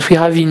with what we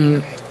have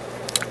in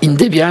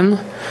Debian.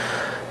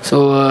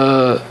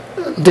 So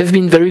they've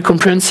been very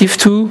comprehensive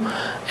too,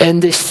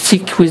 and they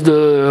stick with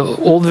the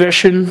old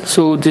version.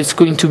 So there's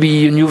going to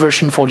be a new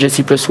version for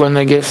Jessie +1,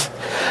 I guess.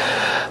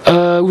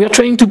 We are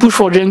trying to push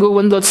for Django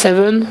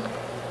 1.7.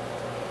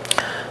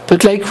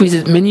 But like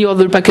with many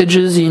other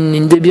packages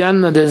in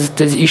Debian,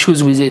 there's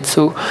issues with it.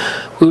 So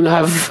we will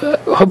have,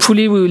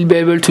 hopefully we will be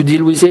able to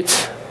deal with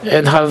it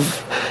and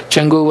have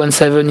Django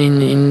 1.7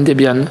 in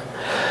Debian.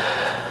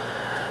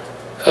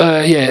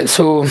 Yeah,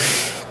 so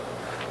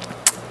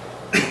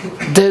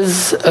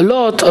there's a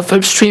lot of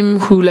upstream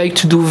who like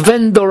to do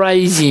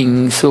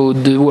vendorizing. So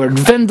the word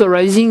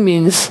vendorizing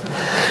means,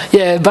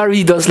 yeah,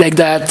 Barry does like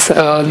that.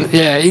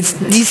 Yeah,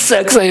 this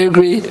sucks, I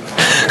agree.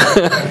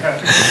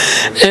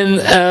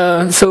 And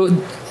so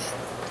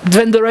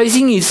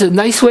vendorizing is a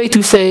nice way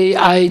to say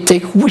I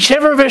take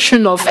whichever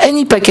version of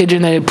any package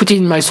and I put it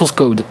in my source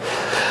code.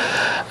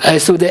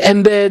 So they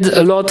embed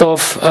a lot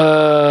of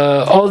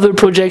other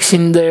projects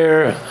in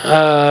their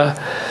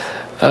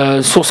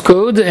source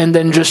code and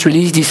then just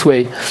release this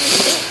way.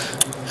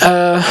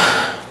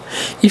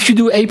 If you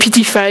do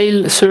apt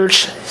file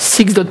search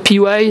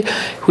 6.py,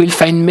 we'll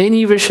find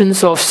many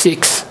versions of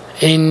 6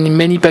 in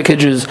many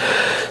packages.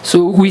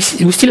 So we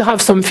still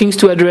have some things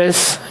to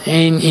address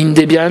in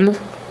Debian.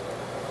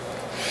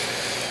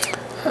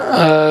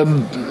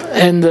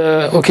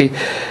 Okay.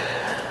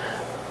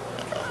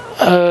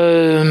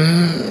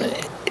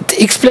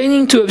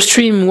 Explaining to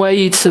upstream why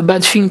it's a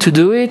bad thing to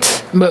do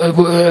it, but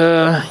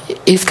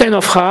it's kind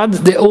of hard.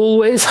 They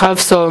always have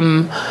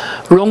some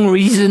wrong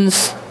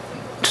reasons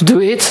to do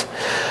it,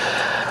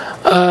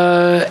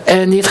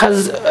 and it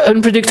has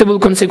unpredictable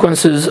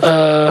consequences.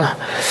 I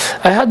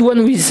had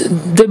one with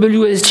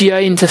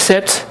WSGI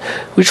intercept,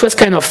 which was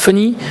kind of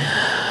funny.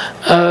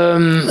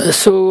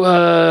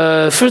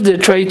 First they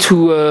try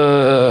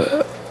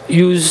to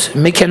use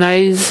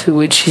Mechanize,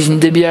 which is in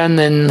Debian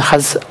and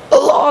has a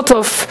lot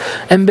of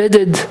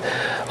embedded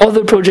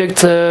other project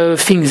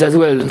things as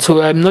well.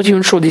 So I'm not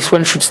even sure this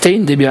one should stay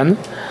in Debian.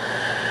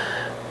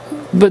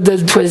 But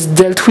that was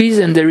dealt with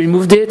and they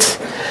removed it.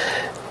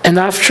 And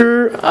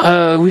after,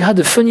 we had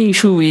a funny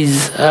issue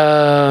with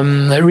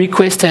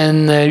request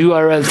and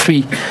URL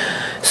 3.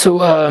 So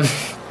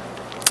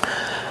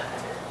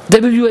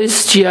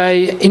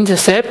WSGI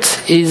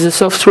intercept is a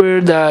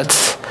software that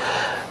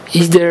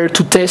is there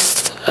to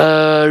test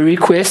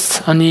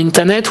requests on the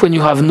internet when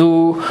you have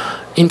no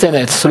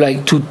internet, so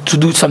like to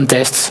do some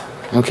tests.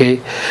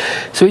 Okay,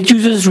 so it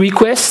uses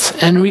requests,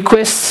 and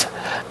requests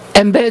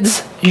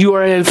embeds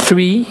URL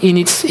 3 in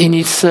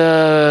its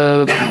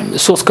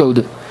source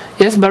code.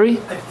 Yes, Barry?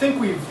 I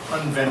think we've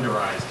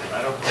unvendorized it.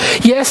 I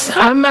don't. Yes,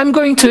 I'm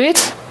going to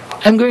it.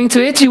 I'm going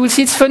to it. You will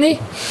see it's funny.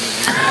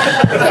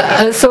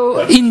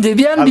 So in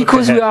Debian,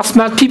 because we are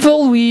smart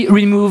people, we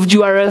removed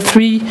URL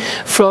 3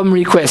 from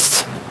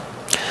requests.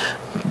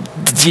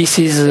 This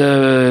is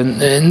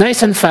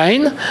nice and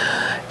fine,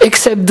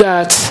 except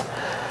that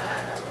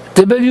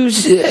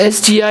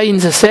WSGI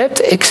intercept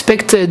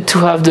expected to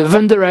have the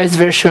vendorized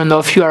version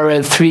of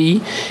URL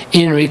 3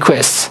 in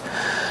requests.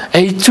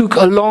 And it took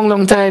a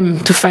long time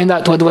to find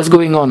out what was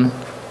going on.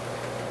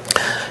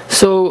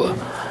 So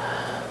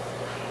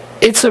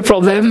it's a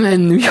problem,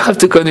 and we have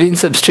to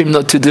convince upstream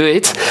not to do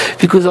it,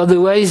 because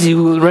otherwise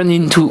you will run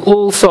into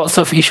all sorts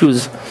of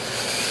issues.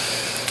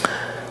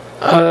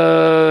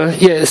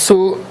 Yeah,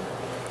 so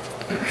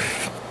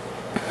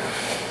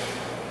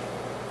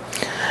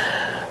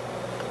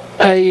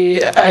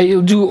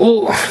I do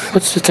all.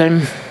 What's the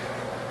time?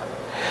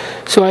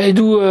 So I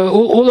do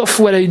all of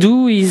what I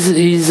do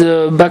is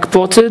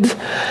backported.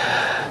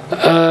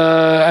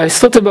 I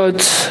thought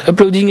about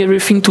uploading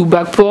everything to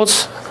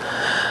backports,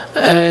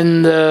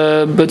 and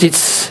but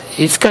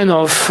it's kind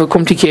of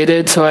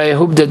complicated. So I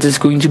hope that there's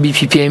going to be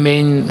PPA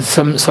main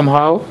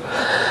somehow.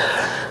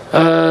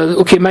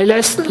 Okay, my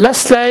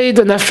last slide,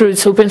 and after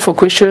it's open for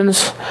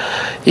questions,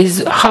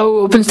 is how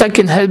OpenStack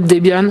can help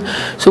Debian.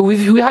 So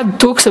we had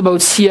talks about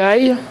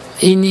CI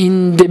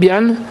in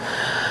Debian.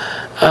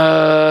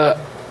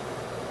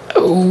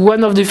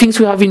 One of the things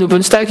we have in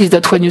OpenStack is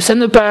that when you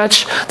send a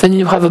patch, then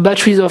you have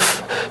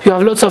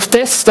lots of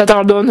tests that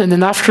are done, and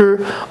then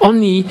after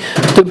only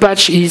the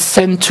patch is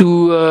sent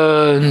to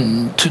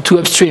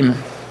upstream.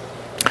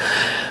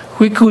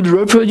 We could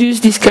reproduce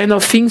these kind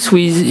of things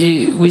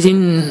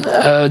within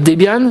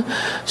Debian.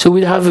 So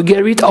we'll have a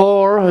Gerrit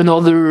or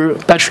another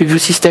patch review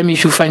system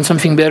if you find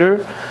something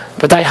better,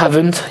 but I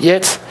haven't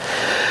yet.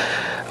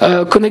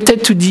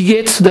 Connected to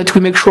dgit so that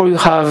we make sure you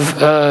have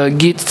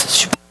Git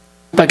support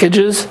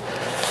packages.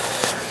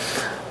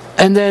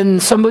 And then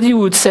somebody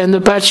would send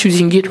a patch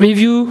using Git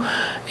review.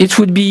 It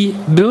would be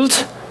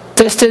built,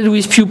 tested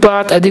with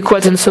pewpart,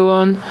 adequate, and so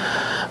on.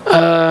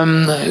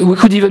 We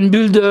could even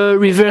build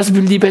reverse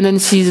build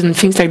dependencies and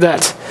things like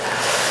that.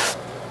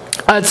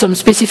 Add some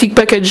specific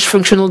package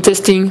functional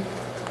testing.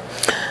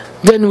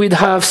 Then we'd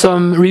have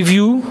some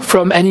review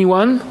from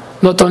anyone,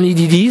 not only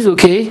DDs,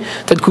 okay,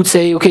 that could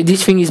say, okay,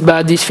 this thing is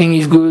bad, this thing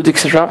is good,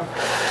 etc.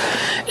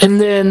 And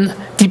then,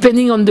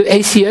 depending on the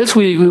ACLs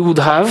we would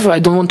have, I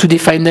don't want to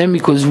define them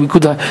because we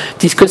could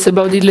discuss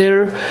about it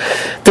later,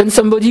 then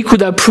somebody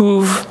could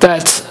approve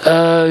that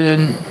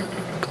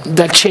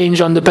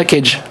change on the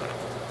package.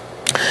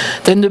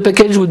 Then the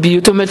package would be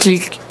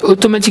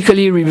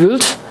automatically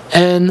rebuilt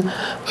and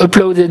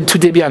uploaded to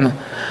Debian.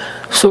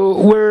 So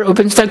where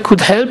OpenStack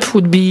could help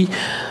would be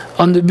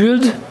on the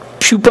build,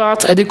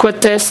 pewpart, adequate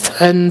test,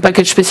 and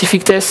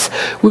package-specific tests.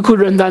 We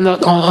could run that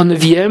on a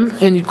VM,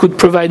 and it could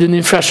provide an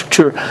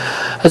infrastructure.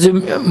 As a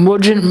more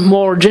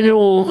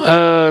general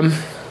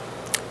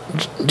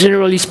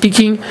generally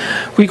speaking,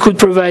 we could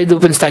provide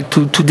OpenStack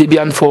to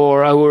Debian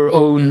for our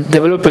own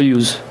developer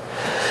use.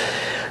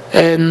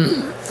 And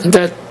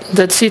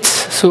that's it.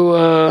 So,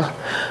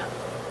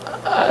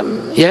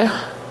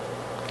 yeah.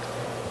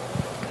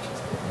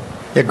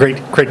 Yeah,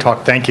 great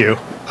talk. Thank you.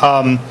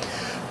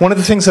 One of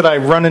the things that I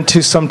run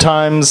into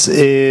sometimes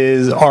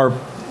are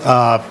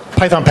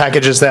Python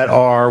packages that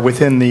are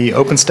within the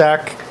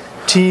OpenStack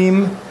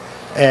team,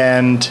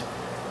 and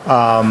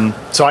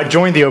so I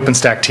joined the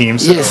OpenStack team,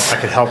 so I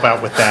could help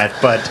out with that.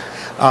 But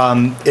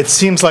it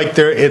seems like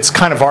it's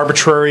kind of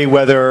arbitrary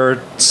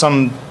whether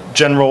some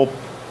general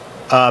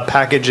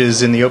package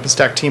is in the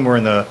OpenStack team or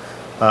in the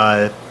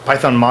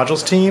Python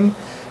modules team,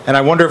 and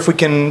I wonder if we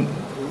can,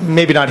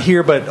 maybe not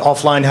here, but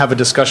offline, have a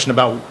discussion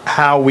about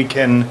how we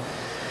can,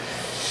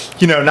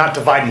 not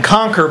divide and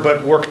conquer,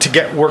 but work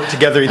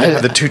together. Either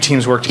have the two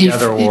teams work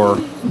together, or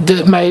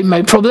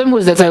my problem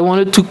was that I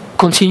wanted to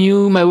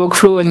continue my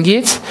workflow on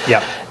Git.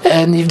 Yeah.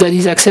 And if that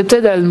is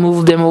accepted, I'll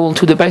move them all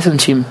to the Python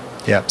team.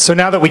 Yeah. So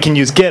now that we can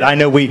use Git, I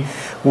know we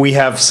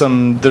have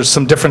there's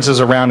some differences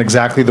around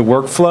exactly the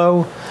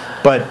workflow,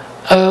 but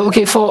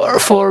okay,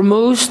 for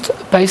most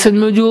Python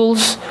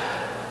modules,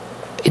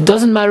 it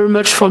doesn't matter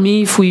much for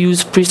me if we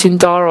use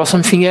Pristintar or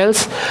something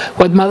else.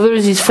 What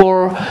matters is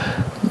for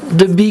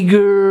the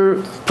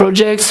bigger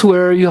projects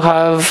where you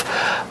have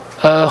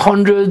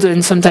hundreds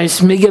and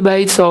sometimes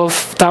megabytes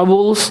of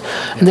tables,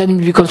 and then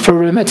it becomes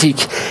problematic.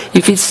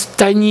 If it's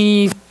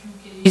tiny,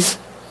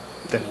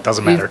 then it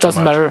doesn't matter. It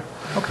doesn't matter.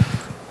 Okay.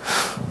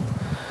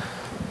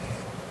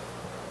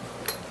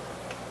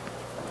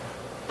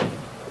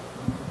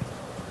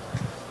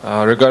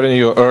 Regarding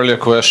your earlier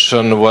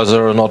question,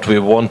 whether or not we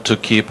want to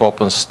keep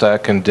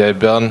OpenStack in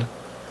Debian,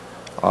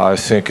 I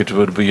think it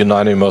would be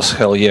unanimous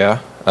hell yeah.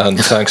 And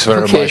thanks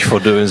very much for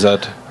doing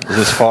that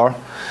this far.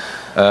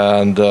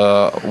 And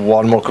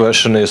one more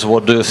question is,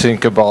 what do you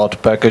think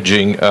about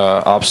packaging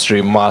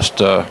upstream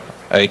master,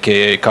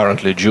 aka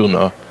currently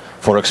Juno,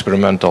 for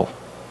experimental?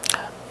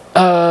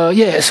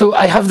 Yeah, so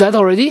I have that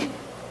already.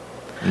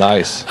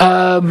 Nice.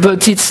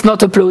 But it's not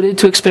uploaded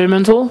to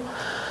experimental.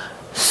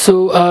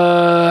 So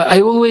I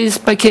always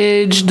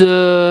package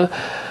the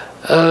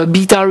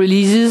beta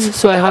releases.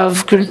 So I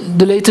have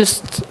the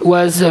latest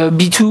was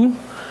B2.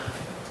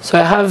 So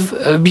I have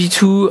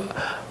B2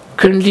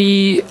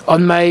 currently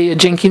on my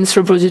Jenkins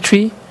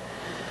repository.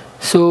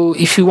 So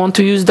if you want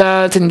to use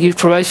that and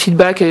provide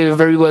feedback, I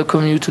very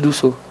welcome you to do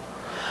so.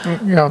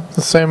 Yeah,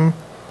 the same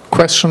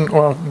question,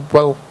 or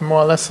well,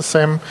 more or less the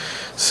same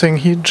thing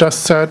he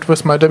just said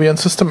with my Debian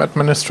system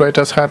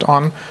administrator's hat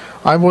on.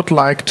 I would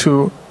like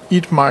to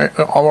eat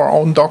our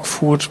own dog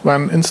food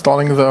when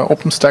installing the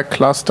OpenStack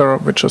cluster,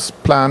 which is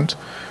planned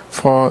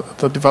for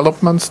the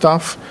development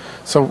stuff.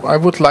 So I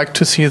would like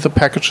to see the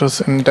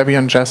packages in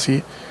Debian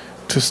Jessie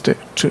to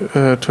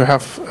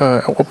have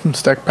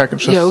OpenStack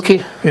packages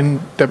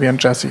in Debian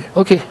Jessie.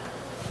 Okay.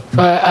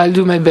 I'll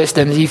do my best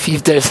then if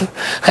there's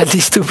at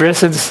least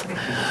 2%.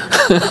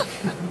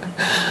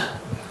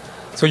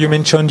 So you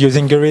mentioned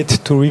using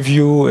Gerrit to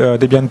review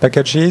Debian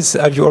packages.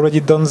 Have you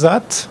already done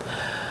that?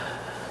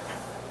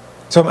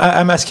 So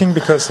I'm asking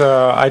because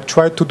I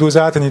tried to do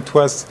that and it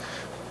works,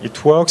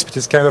 but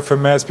it's kind of a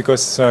mess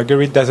because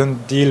Gerrit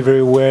doesn't deal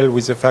very well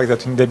with the fact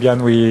that in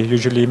Debian we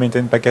usually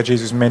maintain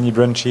packages with many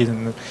branches,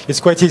 and it's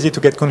quite easy to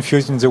get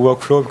confused in the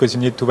workflow because you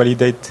need to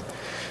validate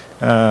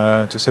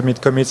to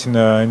submit commits in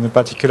a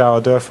particular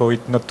order for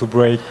it not to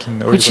break.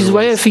 Which is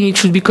why I think it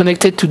should be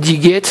connected to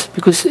dget,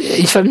 because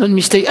if I'm not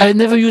mistaken, I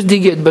never used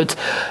dget, but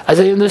as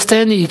I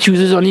understand, it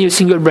uses only a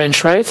single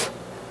branch, right?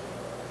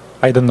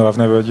 I don't know. I've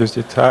never used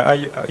it. I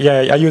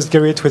used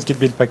Gerrit with Git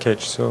build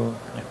package. So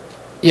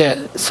yeah.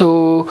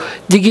 So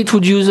dget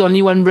would use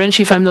only one branch,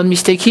 if I'm not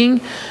mistaken,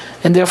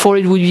 and therefore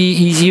it would be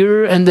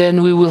easier. And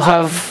then we will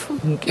have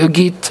a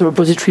Git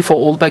repository for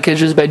all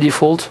packages by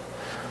default.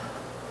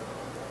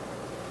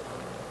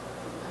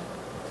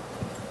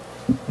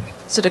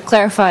 So to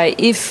clarify,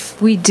 if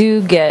we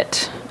do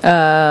get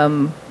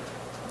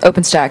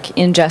OpenStack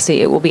in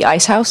Jessie, it will be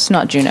Icehouse,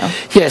 not Juno.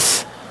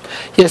 Yes.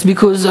 Yes,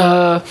 because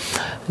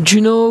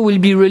Juno will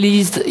be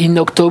released in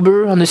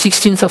October, on the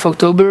 16th of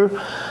October.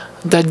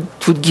 That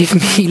would give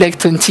me like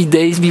 20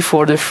 days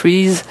before the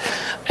freeze.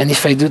 And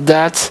if I do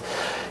that,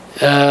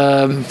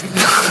 yeah,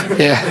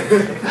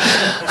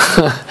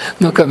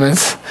 no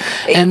comments.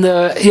 And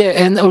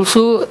and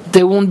also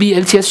there won't be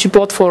LTS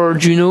support for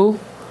Juno.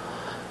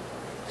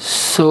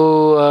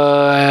 So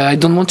I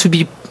don't want to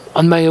be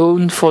on my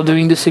own for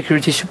doing the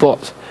security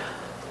support.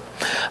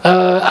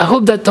 I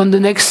hope that on the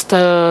next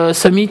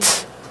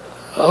summit,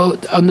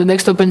 on the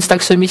next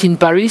OpenStack summit in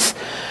Paris,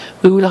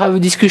 we will have a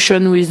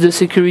discussion with the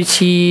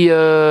security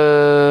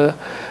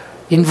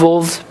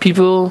involved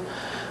people,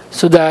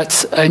 so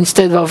that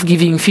instead of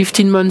giving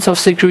 15 months of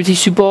security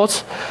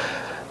support,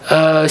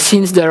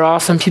 since there are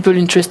some people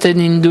interested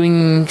in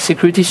doing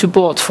security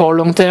support for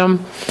long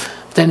term,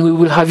 then we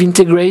will have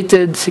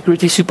integrated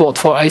security support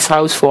for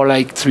Icehouse for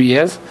like 3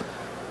 years.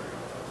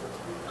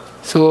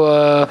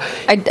 So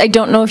I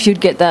don't know if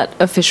you'd get that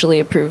officially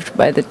approved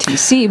by the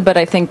TC, but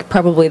I think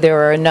probably there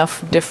are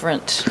enough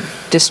different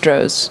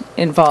distros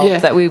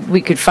involved that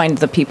we could find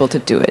the people to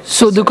do it.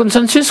 So the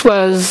consensus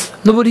was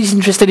nobody's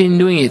interested in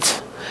doing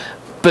it,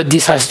 but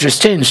this has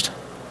just changed.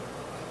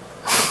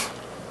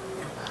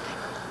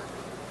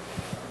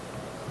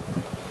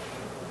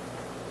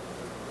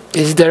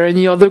 Is there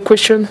any other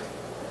question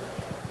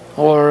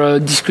or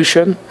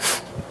discussion?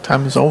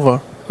 Time is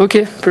over.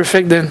 Okay,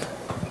 perfect then.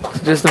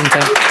 Just on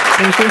time.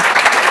 Thank you.